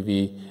certain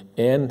PV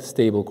and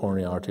stable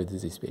coronary artery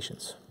disease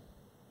patients.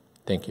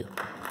 Thank you.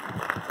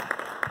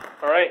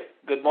 All right.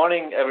 Good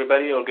morning,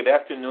 everybody, or good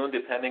afternoon,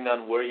 depending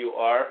on where you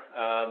are.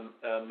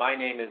 My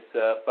name is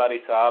Fadi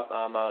Saab.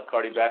 I'm a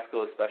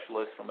cardiovascular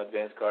specialist from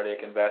Advanced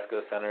Cardiac and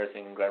Vascular Centers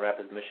in Grand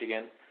Rapids,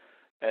 Michigan.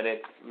 And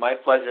it's my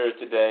pleasure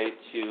today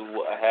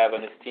to have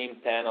an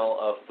esteemed panel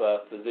of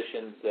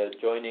physicians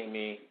joining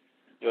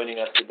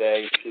us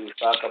today to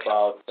talk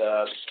about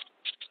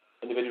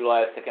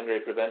individualized secondary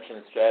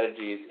prevention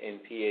strategies in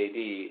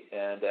PAD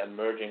and the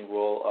emerging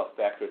role of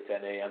factor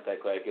Xa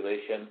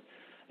anticoagulation.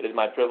 It is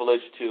my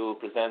privilege to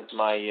present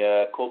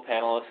my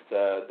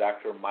co-panelists,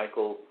 Dr.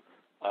 Michael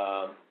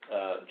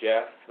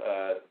Jeff,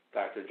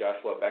 Dr.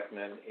 Joshua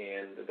Beckman,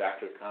 and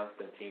Dr.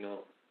 Constantino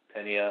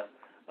Pena.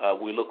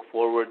 We look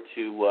forward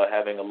to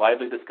having a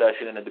lively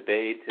discussion and a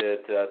debate to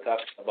talk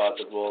about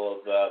the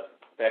role of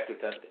factor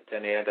Xa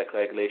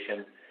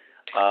anticoagulation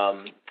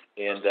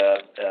and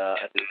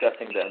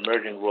discussing the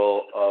emerging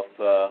role of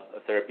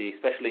therapy,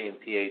 especially in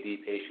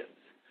PAD patients.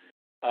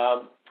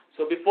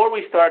 So before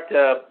we start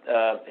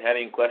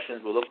having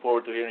questions, we look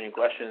forward to hearing your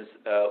questions.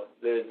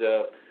 There's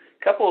a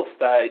couple of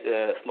slides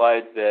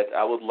that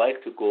I would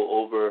like to go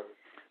over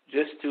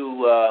just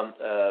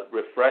to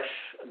refresh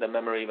the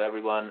memory of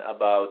everyone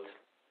about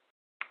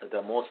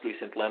the most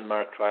recent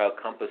landmark trial,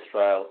 COMPASS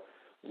trial,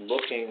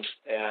 looking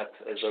at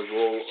the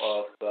role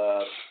of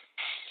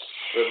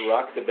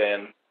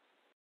rivaroxaban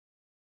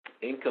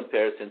in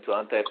comparison to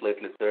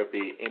antiplatelet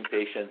therapy in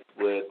patients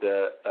with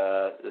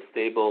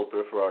stable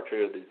peripheral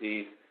arterial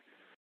disease.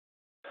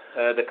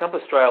 The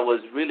COMPASS trial was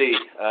really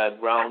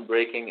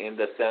groundbreaking in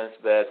the sense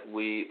that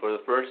for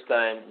the first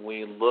time,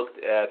 we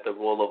looked at the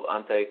role of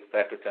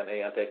factor Xa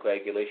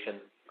anticoagulation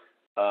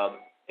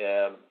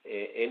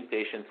in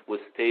patients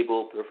with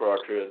stable peripheral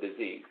arterial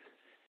disease.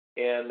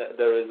 And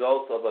the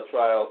results of a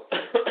trial,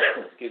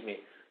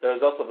 the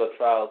results of a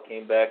trial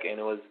came back and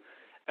it was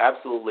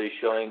absolutely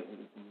showing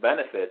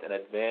benefit and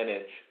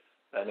advantage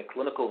and a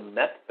clinical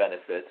net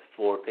benefit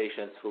for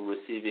patients who are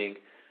receiving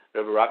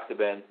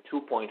rivaroxaban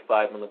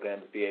 2.5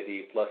 milligrams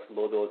BID plus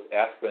low-dose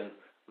aspirin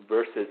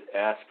versus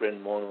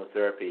aspirin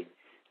monotherapy.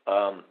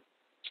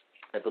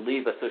 I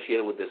believe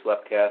associated with this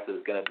webcast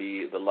is going to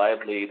be the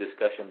lively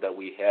discussion that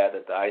we had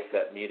at the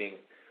ISAT meeting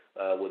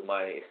with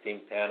my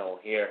esteemed panel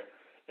here.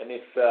 And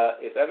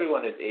if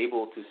everyone is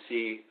able to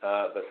see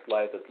the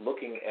slide that's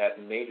looking at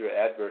major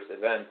adverse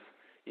events,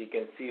 you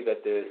can see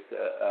that there's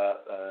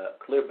a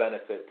clear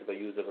benefit to the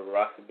use of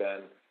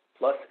rivaroxaban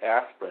plus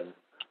aspirin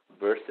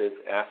versus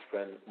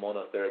aspirin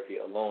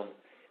monotherapy alone.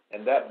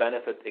 And that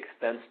benefit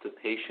extends to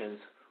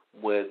patients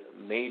with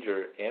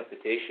major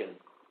amputation.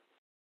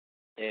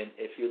 And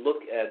if you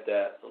look at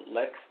the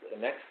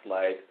next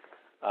slide,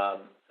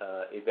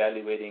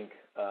 evaluating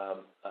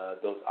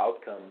those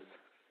outcomes,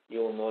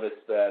 you'll notice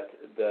that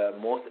the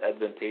most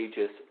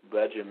advantageous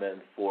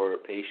regimen for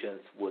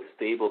patients with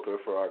stable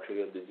peripheral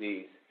arterial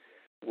disease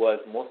was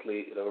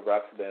mostly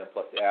rivaroxaban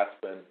plus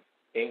aspirin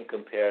in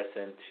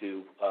comparison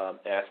to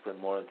aspirin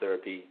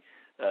monotherapy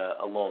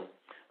alone.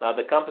 Now,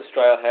 the COMPASS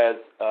trial has,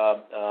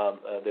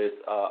 there's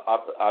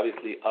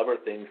obviously other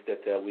things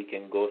that we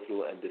can go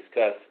through and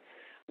discuss.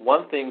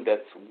 One thing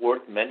that's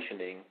worth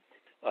mentioning,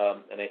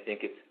 and I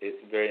think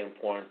it's very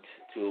important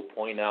to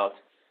point out,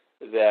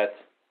 that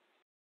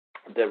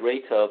the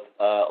rate of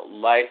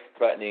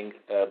life-threatening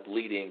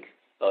bleeding,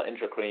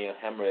 intracranial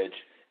hemorrhage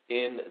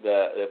in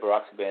the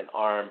rivaroxaban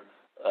arm,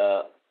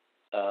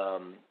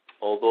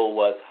 although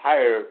was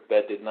higher,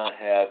 but did not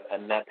have a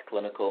net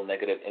clinical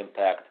negative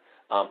impact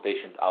on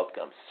patient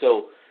outcomes.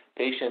 So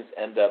patients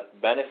end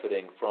up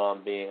benefiting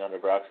from being on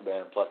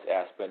rivaroxaban plus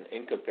aspirin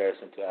in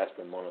comparison to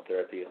aspirin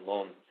monotherapy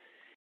alone.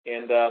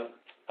 And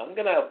I'm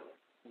going to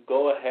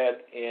go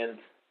ahead and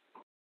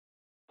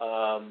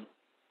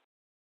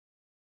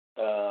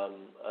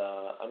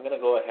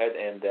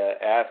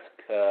ask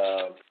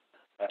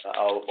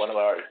one of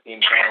our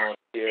esteemed panelists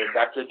here,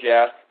 Dr.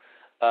 Jeff.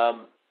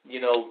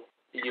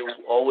 You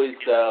always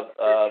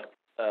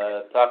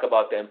talk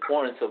about the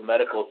importance of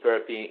medical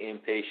therapy in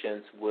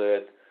patients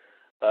with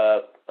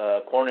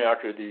coronary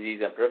artery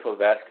disease and peripheral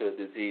vascular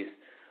disease.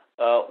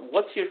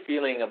 What's your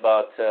feeling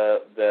about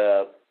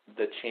the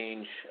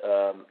change?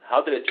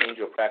 How did it change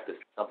your practice,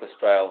 COMPASS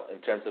trial, in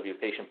terms of your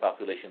patient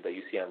population that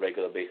you see on a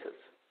regular basis?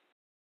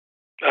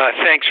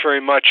 Thanks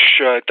very much,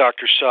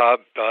 Dr. Saab.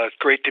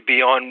 Great to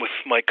be on with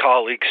my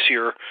colleagues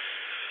here.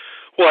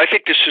 Well, I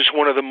think this is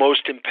one of the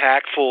most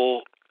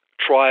impactful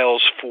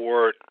trials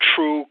for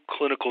true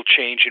clinical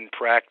change in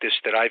practice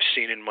that I've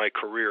seen in my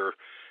career,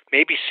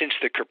 maybe since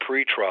the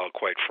Capri trial,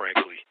 quite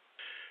frankly.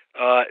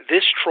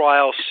 This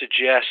trial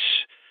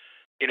suggests,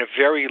 in a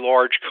very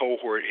large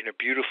cohort, in a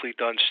beautifully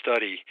done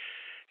study,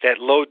 that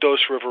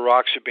low-dose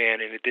rivaroxaban,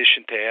 in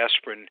addition to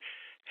aspirin,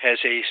 has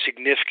a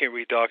significant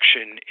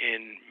reduction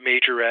in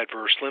major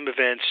adverse limb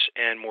events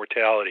and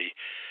mortality.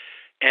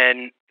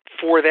 And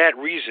for that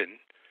reason,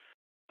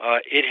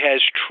 it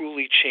has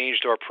truly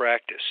changed our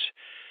practice.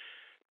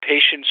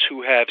 Patients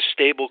who have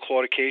stable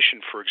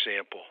claudication, for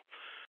example,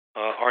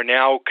 are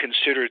now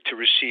considered to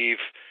receive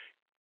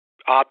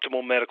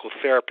optimal medical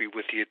therapy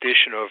with the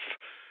addition of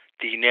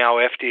the now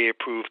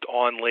FDA-approved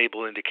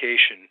on-label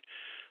indication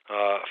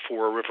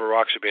for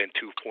rivaroxaban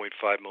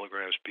 2.5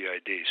 milligrams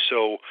BID.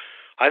 So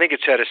I think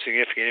it's had a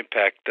significant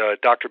impact.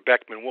 Dr.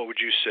 Beckman, what would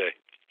you say?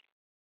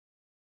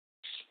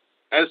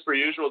 As per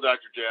usual,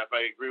 Dr. Jeff,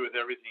 I agree with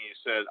everything you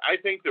said. I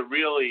think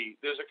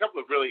there's a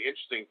couple of really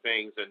interesting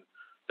things, and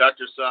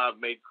Dr. Saab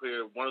made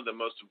clear one of the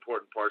most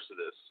important parts of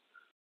this.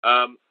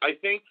 I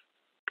think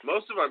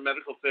most of our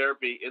medical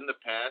therapy in the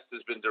past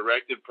has been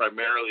directed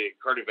primarily at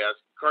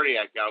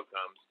cardiac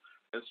outcomes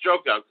and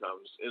stroke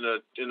outcomes in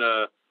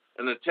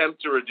an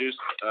attempt to reduce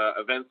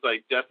events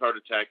like death, heart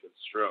attack, and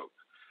stroke.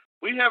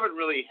 We haven't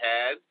really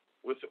had,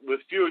 with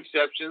few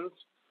exceptions,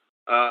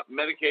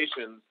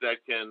 medications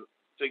that can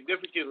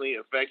significantly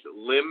affect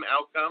limb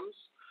outcomes.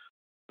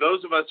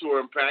 Those of us who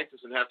are in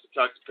practice and have to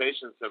talk to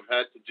patients have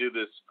had to do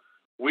this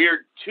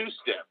weird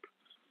two-step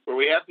where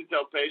we have to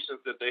tell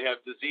patients that they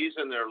have disease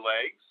in their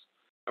legs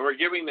and we're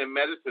giving them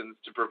medicines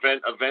to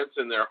prevent events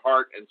in their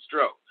heart and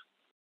stroke.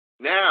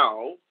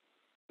 Now,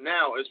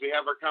 as we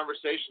have our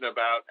conversation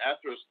about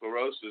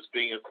atherosclerosis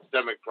being a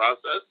systemic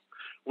process,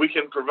 we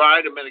can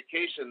provide a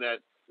medication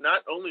that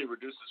not only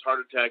reduces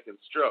heart attack and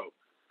stroke,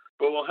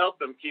 but will help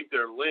them keep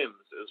their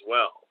limbs as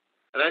well.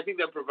 And I think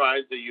that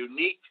provides a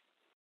unique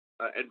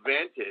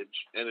advantage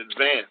and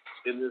advance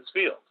in this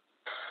field.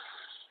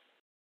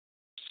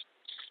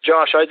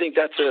 Josh, I think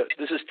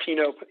this is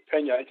Tino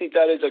Pena. I think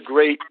that is a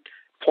great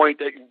point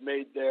that you've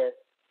made there,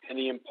 and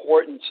the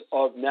importance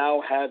of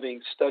now having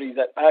studies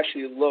that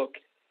actually look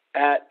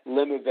at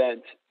limb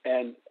events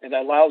and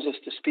allows us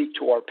to speak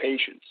to our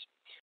patients.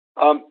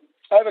 I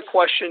have a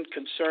question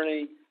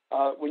concerning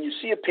when you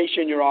see a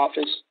patient in your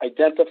office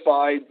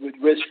identified with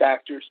risk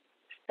factors,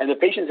 and the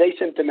patient's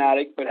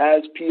asymptomatic but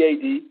has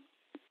PAD.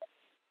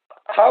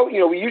 How do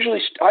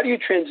you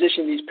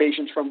transition these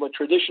patients from a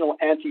traditional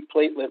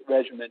antiplatelet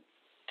regimen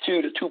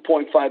to the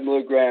 2.5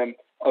 milligram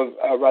of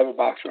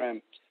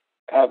rivaroxaban?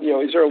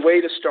 Is there a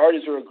way to start?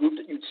 Is there a group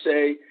that you'd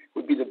say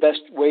would be the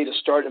best way to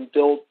start and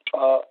build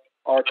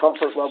our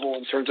comfort level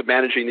in terms of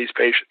managing these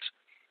patients?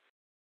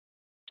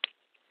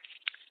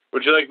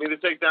 Would you like me to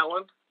take that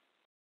one?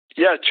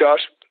 Yeah,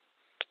 Josh.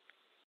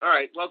 All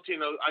right. Well,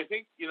 Tino, I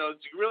think,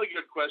 it's a really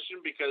good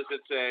question because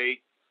it's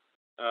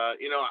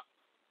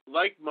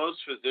like most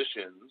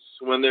physicians,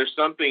 when there's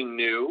something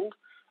new,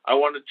 I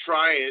want to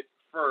try it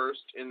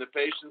first in the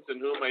patients in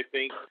whom I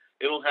think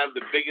it'll have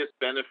the biggest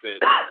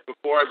benefit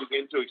before I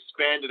begin to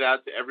expand it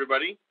out to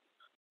everybody.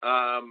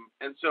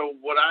 And so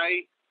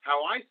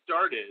how I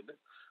started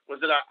was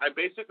that I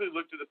basically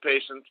looked at the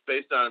patients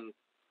based on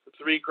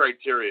three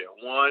criteria.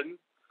 One,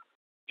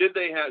 do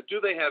they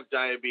have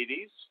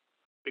diabetes?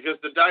 Because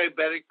the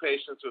diabetic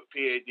patients with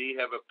PAD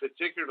have a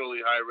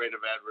particularly high rate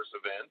of adverse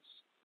events.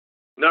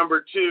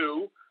 Number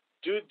two,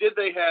 do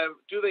they have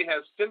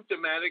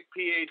symptomatic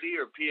PAD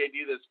or PAD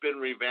that's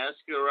been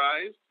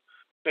revascularized?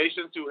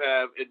 Patients who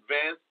have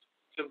advanced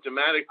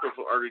symptomatic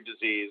peripheral artery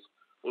disease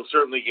will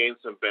certainly gain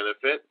some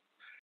benefit.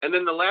 And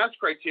then the last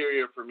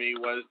criteria for me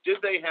was,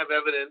 did they have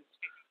evidence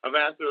of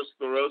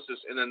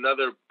atherosclerosis in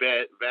another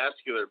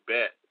vascular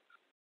bed?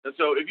 And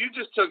so if you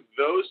just took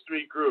those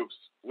three groups,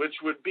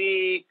 which would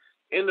be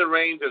in the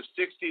range of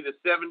 60 to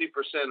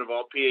 70% of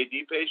all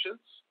PAD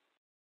patients,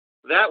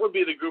 that would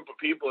be the group of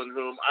people in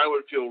whom I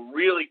would feel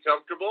really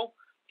comfortable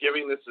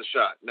giving this a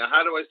shot. Now,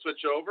 how do I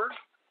switch over?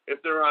 If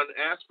they're on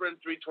aspirin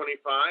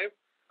 325,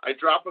 I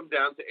drop them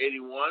down to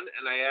 81,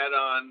 and I add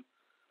on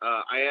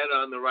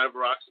the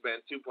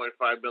rivaroxaban 2.5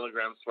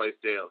 milligrams twice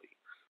daily.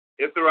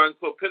 If they're on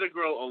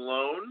clopidogrel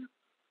alone,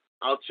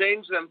 I'll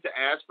change them to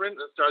aspirin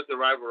and start the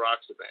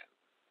rivaroxaban.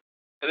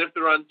 And if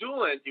they're on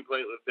dual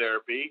antiplatelet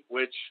therapy,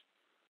 which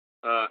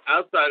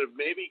outside of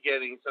maybe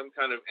getting some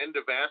kind of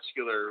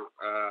endovascular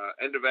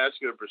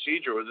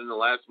procedure within the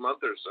last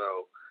month or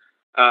so,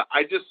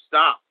 I just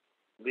stop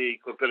the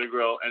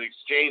clopidogrel and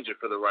exchange it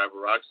for the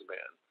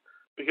rivaroxaban.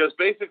 Because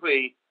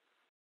basically,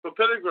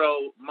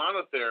 clopidogrel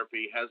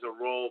monotherapy has a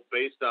role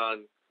based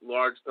on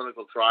large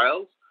clinical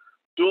trials.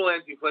 Dual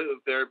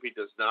antiplatelet therapy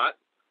does not.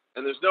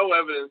 And there's no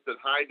evidence that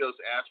high-dose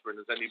aspirin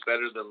is any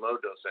better than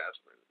low-dose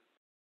aspirin.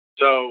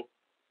 So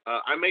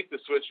I make the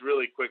switch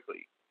really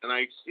quickly. And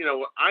I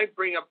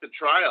bring up the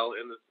trial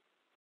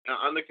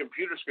on the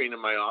computer screen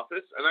in my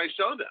office, and I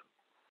show them.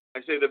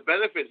 I say the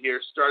benefit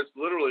here starts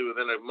literally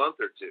within a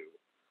month or two.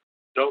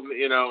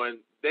 And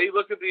they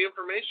look at the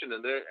information,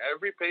 and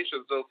every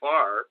patient so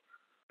far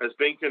has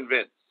been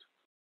convinced.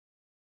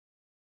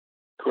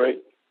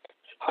 Great.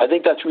 I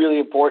think that's really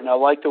important. I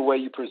like the way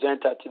you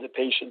present that to the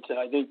patients, and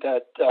I think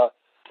that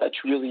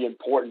that's really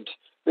important.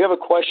 We have a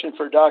question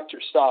for Dr.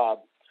 Saab.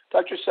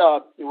 Dr.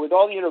 Saab, with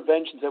all the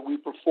interventions that we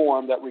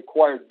perform that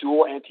require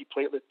dual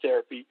antiplatelet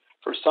therapy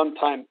for some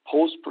time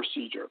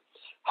post-procedure,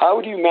 how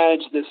would you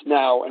manage this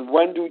now, and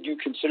when would you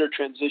consider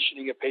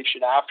transitioning a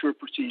patient after a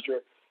procedure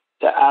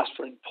to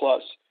aspirin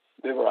plus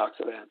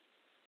rivaroxaban?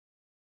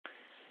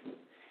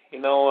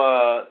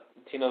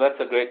 Tino, that's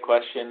a great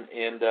question,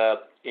 and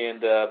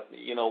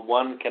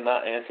one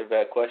cannot answer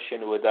that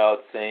question without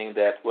saying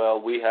that, well,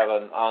 we have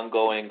an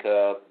ongoing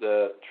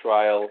the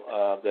trial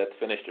that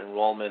finished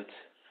enrollment,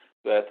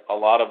 that a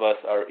lot of us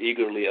are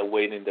eagerly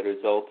awaiting the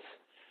results.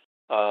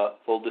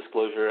 Full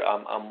disclosure,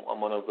 I'm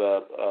one of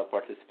the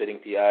participating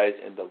PIs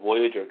in the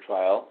Voyager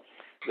trial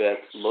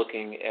that's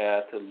looking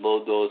at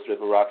low-dose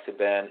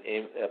rivaroxaban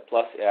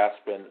plus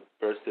aspirin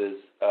versus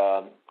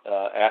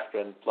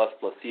aspirin plus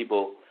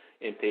placebo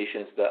in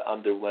patients that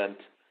underwent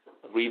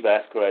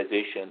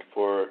revascularization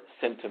for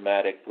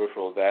symptomatic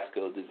peripheral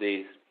vascular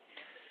disease.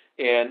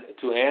 And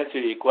to answer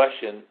your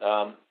question,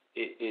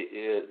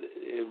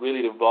 it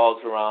really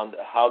revolves around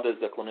how does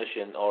the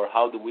clinician, or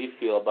how do we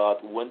feel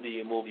about when do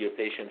you move your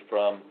patient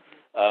from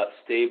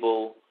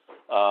stable,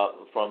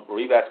 from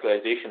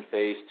revascularization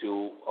phase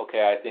to,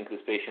 okay, I think this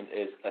patient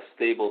is a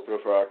stable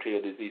peripheral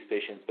arterial disease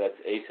patient that's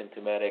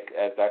asymptomatic,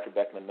 as Dr.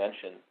 Beckman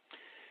mentioned.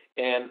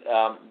 And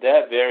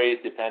that varies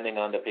depending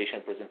on the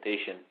patient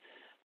presentation.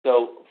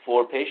 So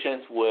for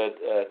patients with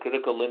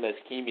critical limb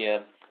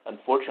ischemia,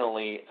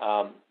 unfortunately,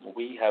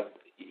 we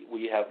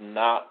have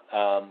not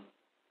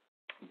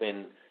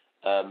been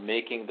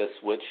making the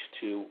switch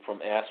from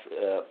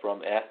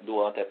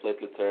dual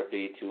antiplatelet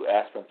therapy to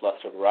aspirin plus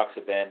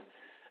rivaroxaban,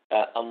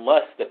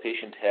 unless the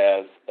patient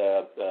has,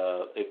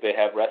 if they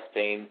have rest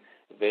pain,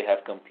 the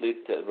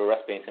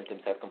rest pain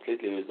symptoms have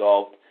completely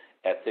resolved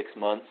at 6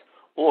 months,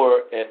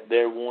 or if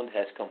their wound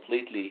has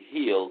completely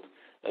healed,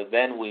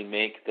 then we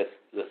make the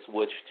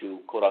switch to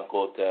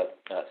quote-unquote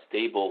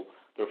stable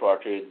peripheral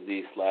arterial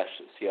disease /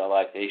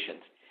 CLI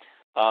patients.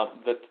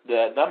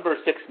 The number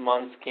 6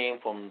 months came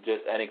from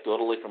just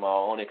anecdotally from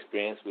our own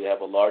experience. We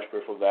have a large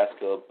peripheral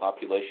vascular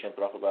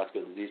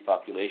disease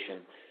population,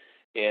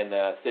 and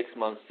 6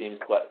 months seems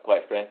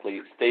quite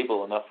frankly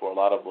stable enough for a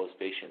lot of those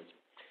patients.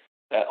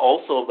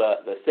 Also,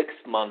 the 6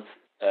 months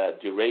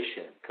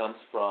duration comes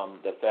from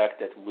the fact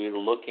that we're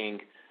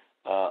looking.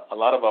 A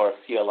lot of our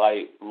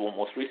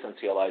most recent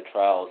CLI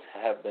trials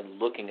have been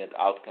looking at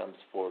outcomes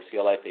for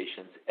CLI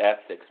patients at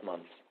 6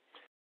 months.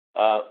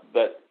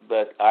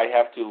 But I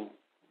have to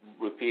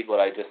repeat what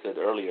I just said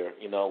earlier.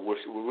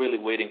 We're really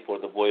waiting for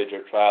the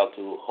Voyager trial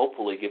to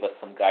hopefully give us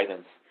some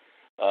guidance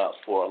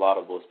for a lot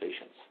of those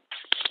patients.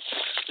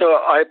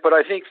 But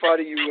I think,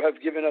 Fadi, you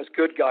have given us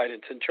good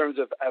guidance in terms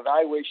of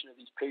evaluation of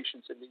these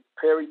patients in the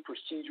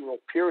peri-procedural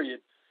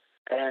period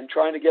and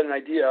trying to get an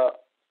idea,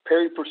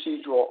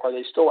 peri-procedural, are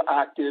they still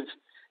active?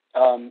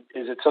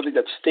 Is it something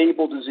that's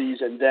stable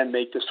disease, and then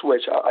make the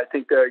switch? I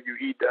think you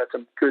need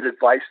some good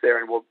advice there,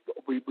 and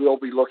we will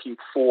be looking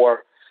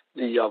for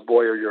the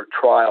Voyager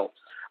trial.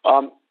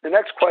 The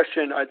next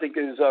question, I think,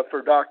 is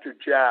for Dr.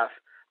 Jaff.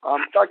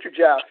 Dr.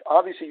 Jaff,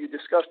 obviously you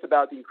discussed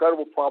about the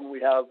incredible problem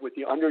we have with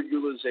the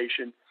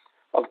underutilization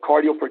of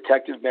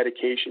cardioprotective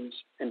medications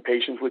in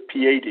patients with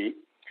PAD.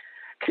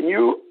 Can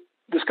you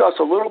discuss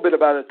a little bit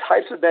about the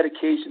types of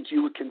medications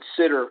you would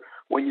consider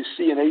when you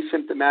see an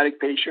asymptomatic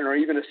patient or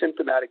even a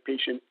symptomatic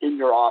patient in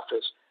your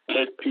office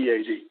with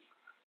PAD?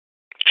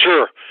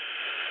 Sure.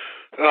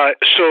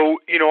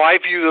 I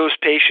view those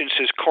patients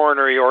as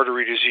coronary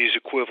artery disease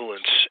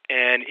equivalents.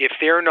 And if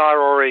they're not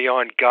already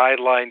on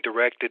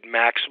guideline-directed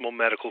maximal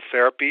medical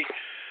therapy,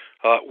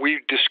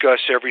 we discuss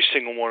every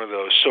single one of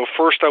those. So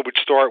first I would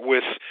start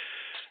with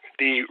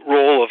the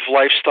role of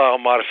lifestyle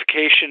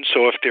modification.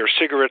 So if they're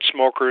cigarette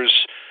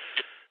smokers,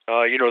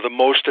 the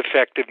most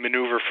effective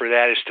maneuver for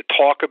that is to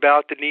talk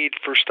about the need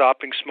for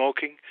stopping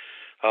smoking,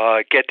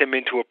 get them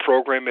into a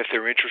program if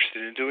they're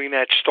interested in doing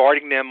that,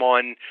 starting them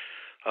on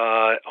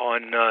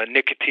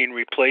nicotine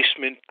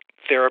replacement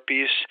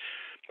therapies,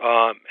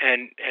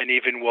 and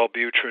even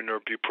Wellbutrin or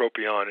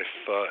bupropion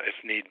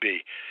if need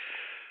be.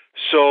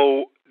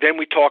 So then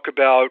we talk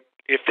about,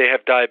 if they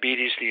have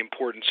diabetes, the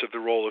importance of the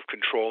role of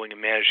controlling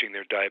and managing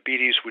their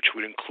diabetes, which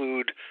would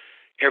include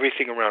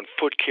everything around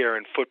foot care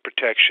and foot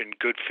protection,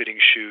 good fitting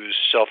shoes,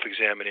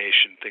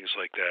 self-examination, things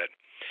like that.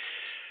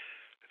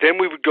 Then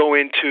we would go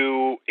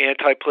into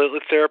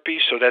antiplatelet therapy.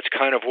 So that's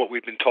kind of what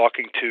we've been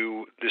talking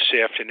to this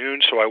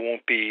afternoon, so I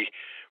won't be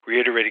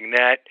reiterating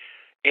that.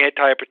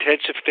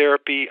 Antihypertensive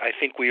therapy, I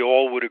think we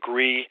all would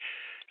agree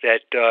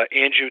that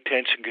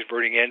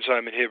angiotensin-converting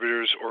enzyme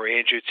inhibitors or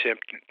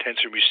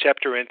angiotensin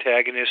receptor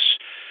antagonists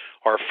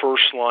are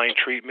first-line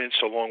treatments,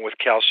 along with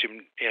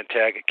calcium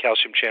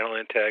channel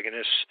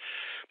antagonists.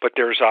 But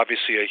there's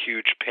obviously a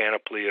huge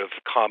panoply of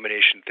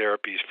combination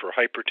therapies for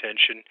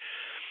hypertension.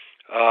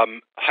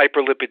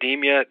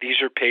 Hyperlipidemia,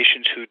 these are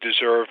patients who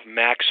deserve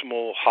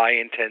maximal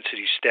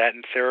high-intensity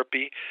statin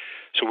therapy.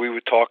 So we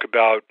would talk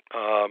about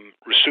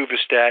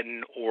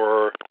rosuvastatin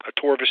or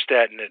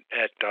atorvastatin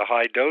at a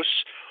high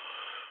dose.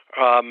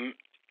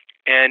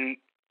 And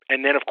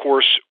then, of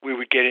course, we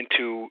would get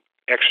into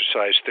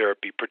exercise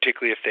therapy,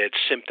 particularly if they had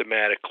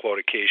symptomatic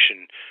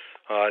claudication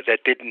that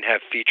didn't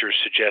have features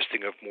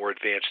suggesting of more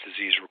advanced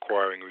disease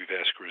requiring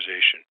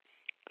revascularization.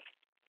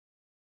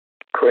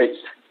 Great.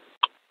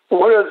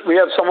 We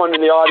have someone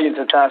in the audience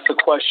that's asked a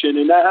question,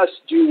 and that has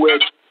to do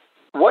with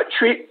what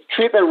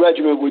treatment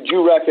regimen would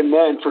you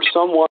recommend for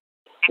someone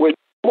with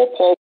normal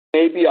pulse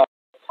ABI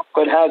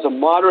but has a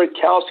moderate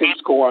calcium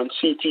score on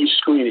CT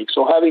screening?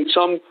 So having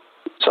some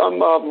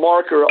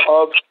marker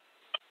of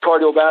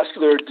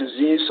cardiovascular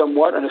disease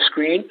somewhat on a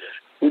screen,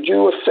 would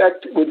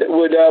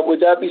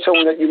that be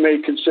something that you may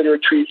consider a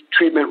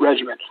treatment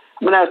regimen?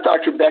 I'm going to ask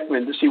Dr.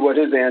 Beckman to see what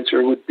his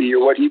answer would be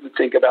or what he would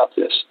think about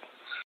this.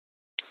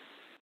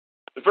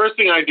 The first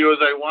thing I do is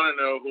I want to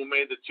know who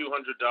made the $200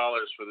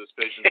 for this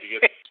patient to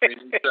get the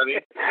screening study,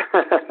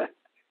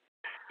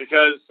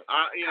 because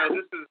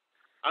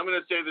I'm going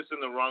to say this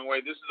in the wrong way.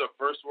 This is a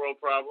first world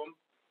problem.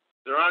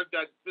 There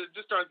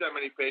just aren't that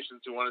many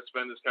patients who want to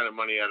spend this kind of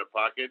money out of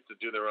pocket to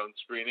do their own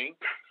screening.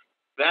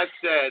 That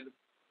said,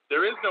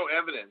 there is no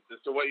evidence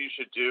as to what you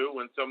should do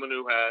when someone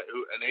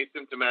an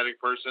asymptomatic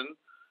person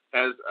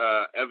has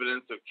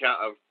evidence of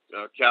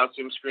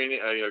calcium screening,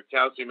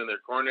 calcium in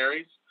their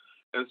coronaries,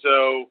 and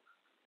so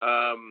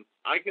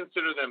I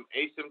consider them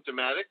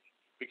asymptomatic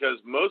because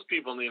most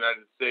people in the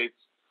United States,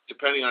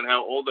 depending on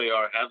how old they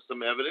are, have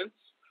some evidence.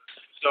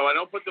 So I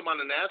don't put them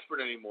on an aspirin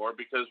anymore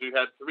because we've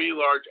had 3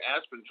 large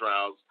aspirin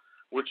trials,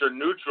 which are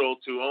neutral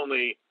to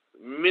only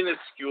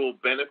minuscule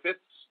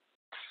benefits.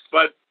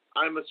 But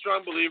I'm a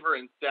strong believer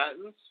in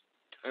statins.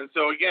 And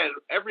so again,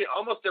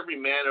 almost every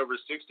man over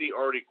 60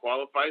 already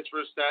qualifies for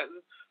a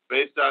statin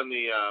based on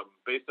the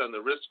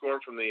risk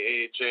score from the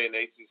AHA and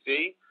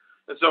ACC.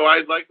 And so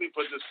I'd likely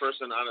put this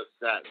person on a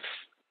statin.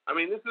 I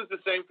mean, this is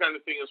the same kind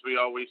of thing as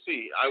we always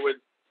see. I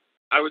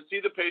would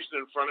see the patient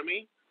in front of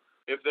me.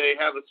 If they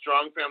have a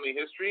strong family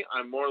history,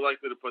 I'm more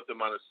likely to put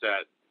them on a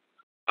statin.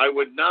 I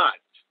would not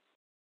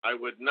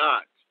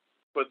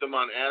put them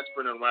on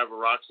aspirin and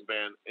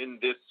rivaroxaban in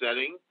this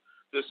setting.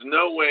 There's in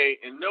no way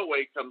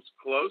comes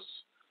close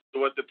to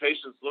what the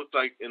patients looked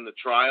like in the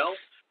trial,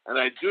 and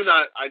I do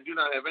not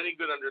have any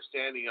good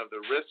understanding of the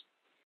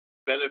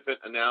risk-benefit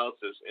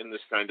analysis in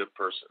this kind of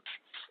person.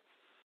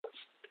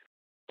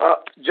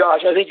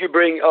 Josh, I think you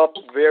bring up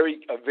a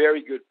very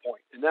good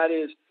point, and that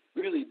is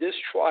really this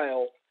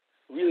trial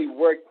really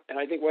worked and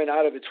I think went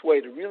out of its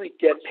way to really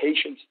get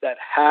patients that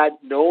had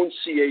known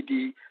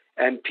CAD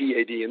and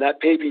PAD, and that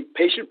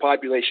patient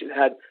population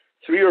had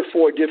 3 or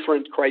 4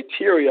 different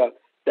criteria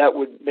that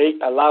would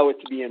allow it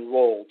to be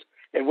enrolled.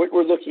 And what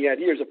we're looking at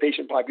here is a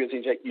patient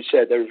population, like you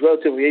said, that is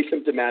relatively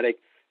asymptomatic,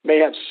 may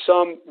have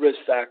some risk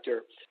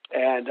factor,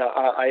 and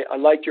I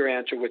liked your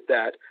answer with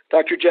that.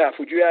 Dr. Jaff,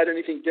 would you add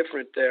anything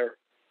different there?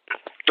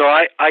 No,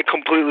 I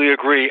completely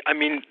agree. I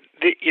mean,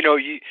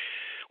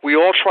 we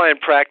all try and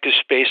practice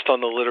based on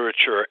the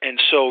literature,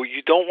 and so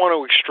you don't want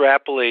to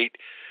extrapolate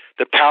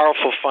the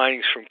powerful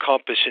findings from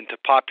COMPASS into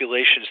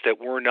populations that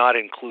were not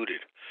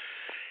included.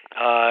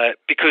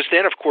 Because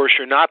then, of course,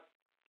 you're not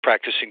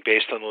practicing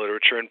based on the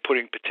literature and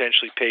putting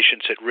potentially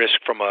patients at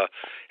risk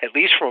at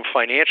least from a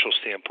financial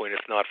standpoint, if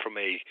not from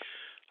a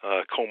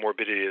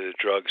comorbidity of the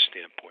drug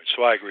standpoint.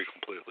 So I agree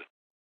completely.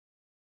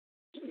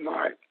 All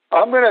right.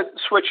 I'm going to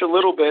switch a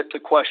little bit the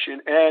question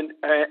and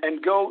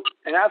go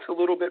and ask a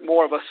little bit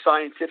more of a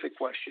scientific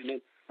question.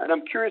 And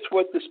I'm curious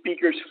what the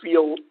speakers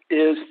feel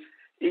is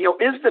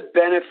the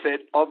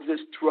benefit of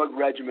this drug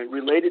regimen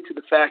related to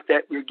the fact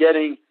that we're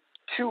getting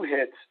 2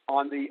 hits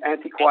on the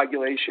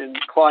anticoagulation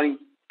clotting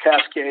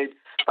cascade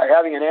by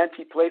having an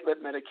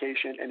antiplatelet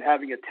medication and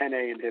having a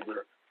 10A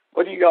inhibitor?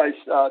 What do you guys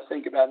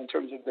think about in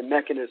terms of the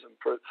mechanism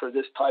for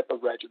this type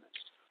of regimen?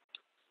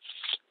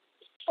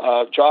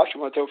 Josh,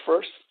 you want to go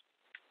first?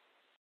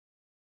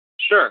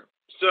 Sure.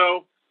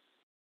 So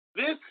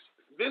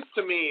this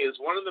to me is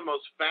one of the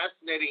most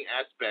fascinating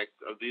aspects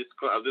of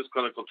this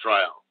clinical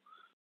trial.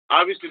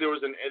 Obviously, there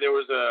was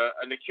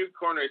an acute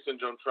coronary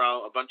syndrome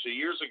trial a bunch of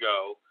years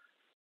ago,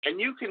 and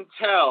you can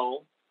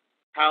tell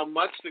how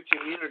much the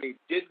community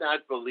did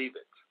not believe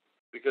it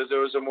because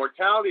there was a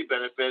mortality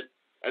benefit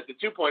at the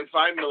 2.5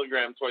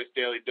 milligram twice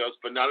daily dose,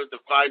 but not at the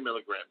 5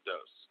 milligram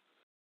dose.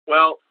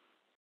 Well,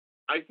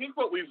 I think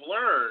what we've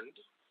learned,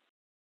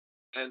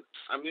 and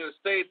I'm going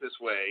to say it this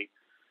way,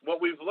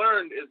 what we've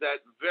learned is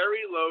that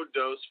very low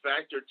dose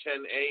factor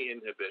 10A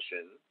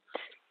inhibition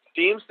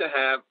seems to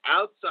have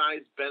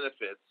outsized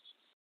benefits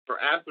for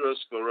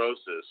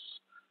atherosclerosis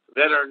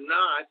that are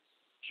not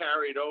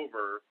carried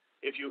over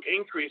if you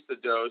increase the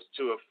dose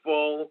to a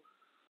full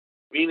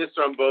venous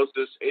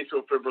thrombosis,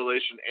 atrial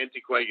fibrillation,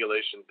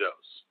 anticoagulation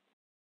dose.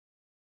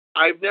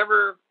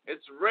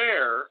 It's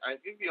rare. I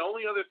think the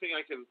only other thing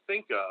I can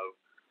think of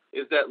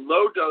is that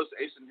low-dose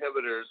ACE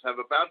inhibitors have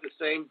about the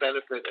same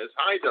benefit as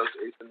high-dose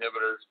ACE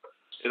inhibitors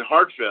in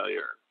heart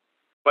failure.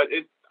 But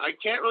I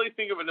can't really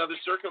think of another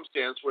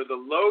circumstance where the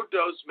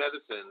low-dose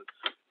medicine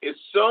is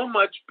so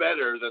much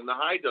better than the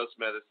high-dose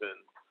medicine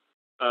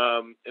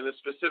in a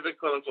specific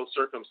clinical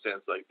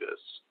circumstance like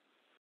this.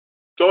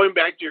 Going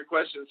back to your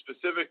question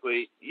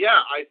specifically,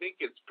 yeah, I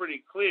think it's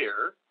pretty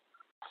clear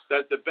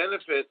that the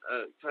benefit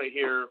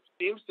here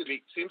seems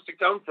to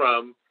come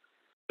from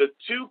the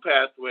 2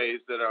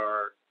 pathways that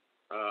are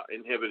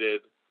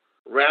inhibited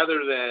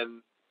rather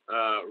than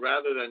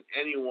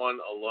any one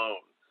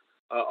alone.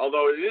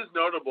 Although it is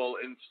notable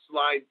in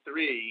slide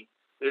 3,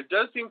 there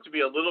does seem to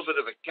be a little bit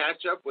of a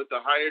catch-up with the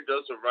higher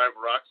dose of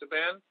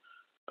rivaroxaban.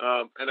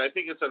 And I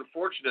think it's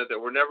unfortunate that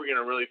we're never going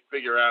to really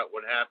figure out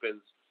what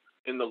happens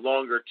in the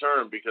longer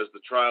term because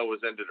the trial was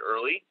ended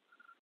early.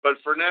 But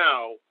for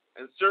now,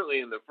 and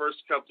certainly in the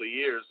first couple of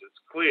years, it's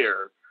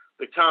clear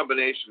the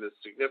combination is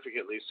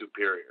significantly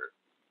superior.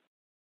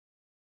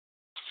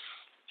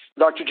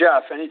 Dr.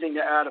 Jaff, anything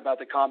to add about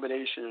the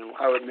combination and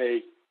how it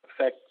may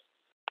affect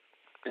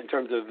in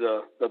terms of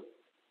the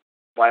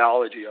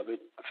biology of it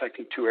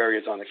affecting two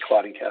areas on the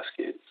clotting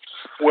cascade.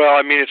 Well,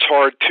 I mean, it's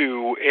hard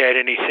to add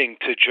anything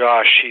to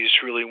Josh.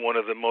 He's really one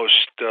of the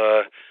most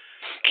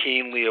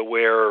keenly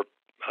aware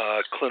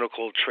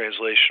clinical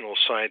translational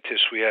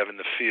scientists we have in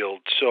the field.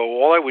 So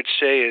all I would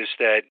say is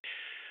that,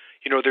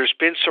 there's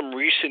been some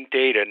recent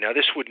data. Now,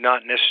 this would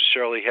not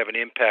necessarily have an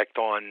impact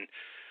on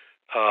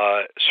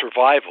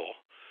survival,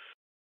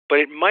 but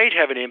it might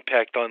have an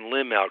impact on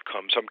limb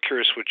outcomes. I'm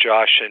curious what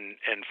Josh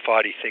and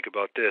Fadi think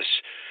about this.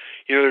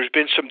 There's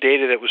been some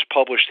data that was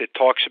published that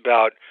talks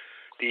about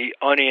the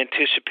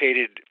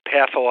unanticipated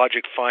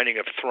pathologic finding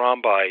of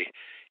thrombi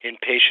in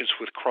patients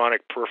with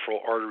chronic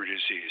peripheral artery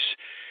disease.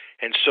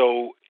 And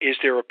so is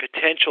there a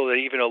potential that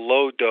even a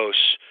low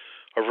dose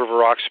of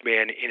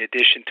rivaroxaban, in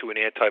addition to an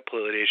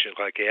antiplatelet agent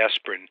like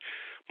aspirin,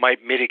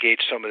 might mitigate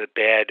some of the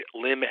bad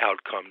limb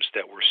outcomes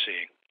that we're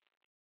seeing?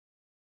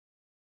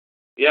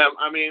 Yeah,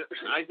 I mean,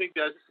 I think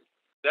that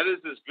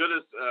is as good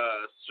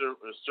a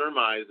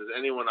surmise as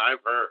anyone I've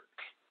heard.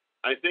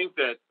 I think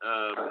that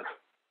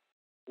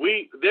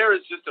there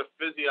is just a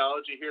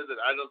physiology here that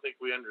I don't think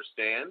we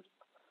understand,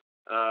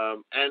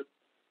 and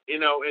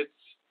it's.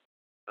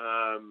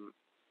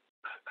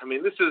 I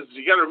mean,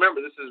 you got to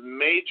remember, this is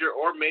major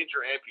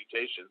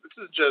amputation. This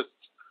is just,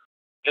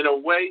 in a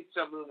way,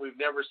 something we've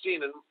never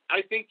seen, and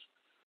I think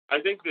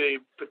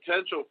the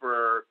potential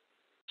for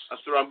a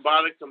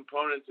thrombotic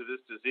component to this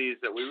disease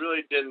that we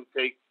really didn't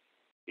take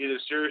either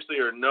seriously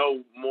or know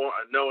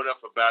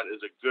enough about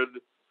is as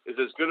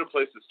good a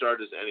place to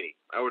start as any.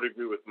 I would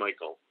agree with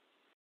Michael.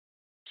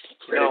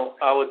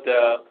 I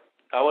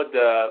would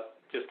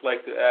just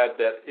like to add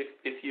that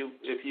if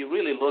you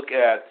really look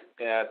at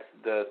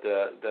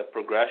the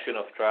progression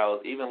of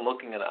trials, even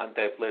looking at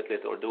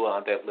antiplatelet or dual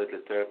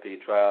antiplatelet therapy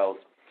trials,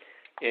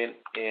 and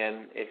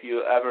if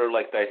you ever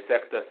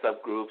dissect the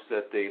subgroups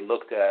that they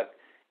looked at,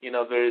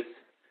 there's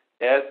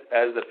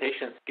as the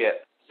patients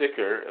get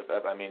sicker,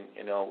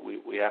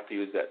 we have to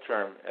use that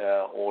term,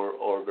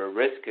 or the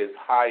risk is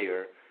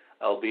higher,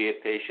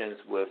 albeit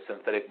patients with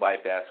synthetic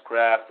bypass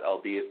grafts,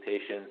 albeit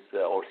patients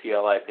or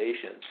CLI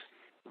patients.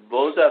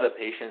 Those are the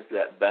patients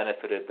that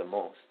benefited the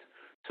most.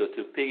 So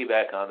to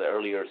piggyback on the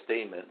earlier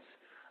statements,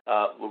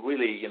 we're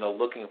really,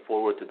 looking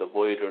forward to the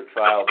Voyager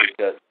trial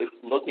because it's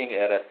looking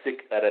at a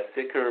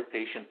sicker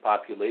patient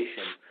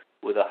population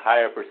with a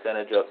higher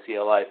percentage of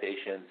CLI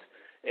patients,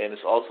 and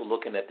it's also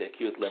looking at the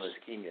acute limb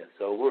ischemia.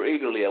 So we're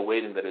eagerly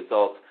awaiting the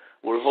results.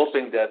 We're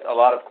hoping that a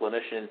lot of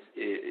clinicians,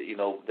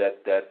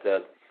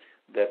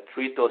 that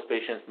treat those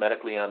patients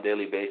medically on a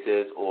daily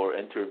basis or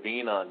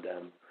intervene on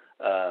them,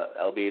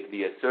 albeit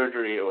via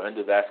surgery or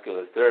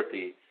endovascular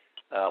therapy,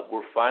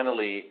 we're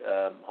finally,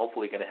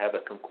 hopefully, going to have a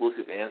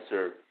conclusive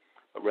answer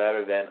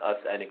rather than us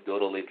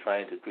anecdotally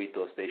trying to treat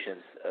those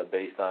patients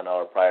based on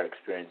our prior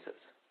experiences.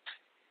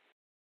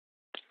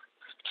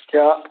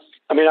 Yeah,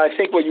 I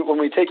think when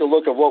we take a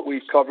look at what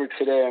we've covered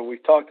today, and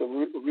we've talked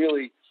to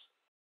really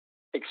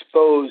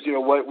expose,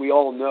 what we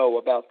all know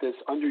about this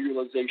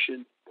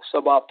underutilization,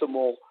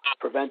 suboptimal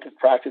preventive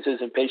practices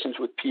in patients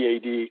with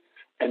PAD,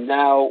 and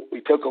now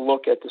we took a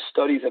look at the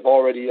studies that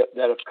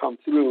have come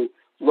through,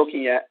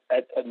 looking at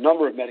a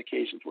number of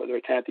medications, whether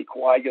it's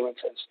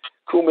anticoagulants as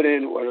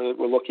Coumadin, whether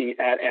we're looking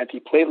at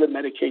antiplatelet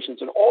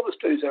medications, and all the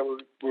studies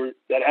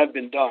that have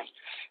been done.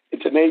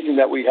 It's amazing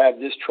that we have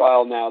this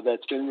trial now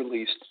that's been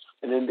released,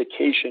 an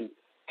indication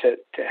to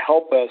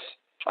help us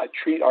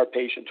treat our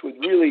patients with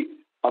really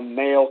a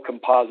male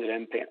composite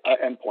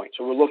endpoint.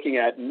 So we're looking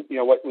at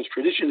what was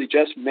traditionally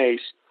just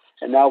MACE,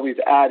 and now we've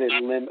added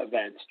limb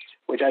events,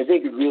 which I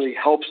think really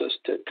helps us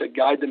to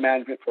guide the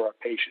management for our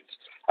patients.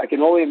 I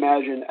can only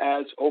imagine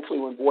as hopefully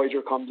when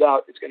Voyager comes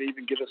out, it's going to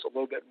even give us a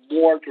little bit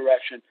more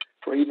direction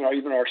for even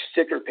our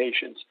sicker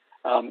patients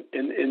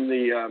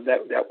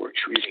that we're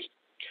treating.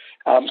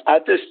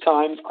 At this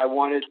time, I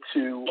wanted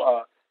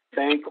to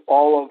thank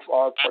all of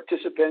our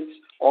participants,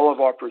 all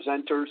of our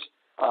presenters.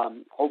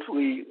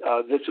 Hopefully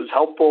this was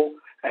helpful,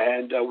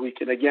 and we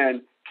can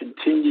again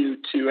continue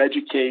to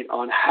educate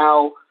on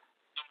how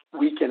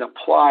we can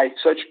apply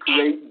such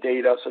great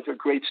data, such a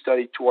great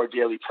study to our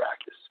daily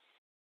practice.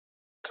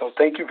 So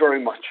thank you very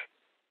much.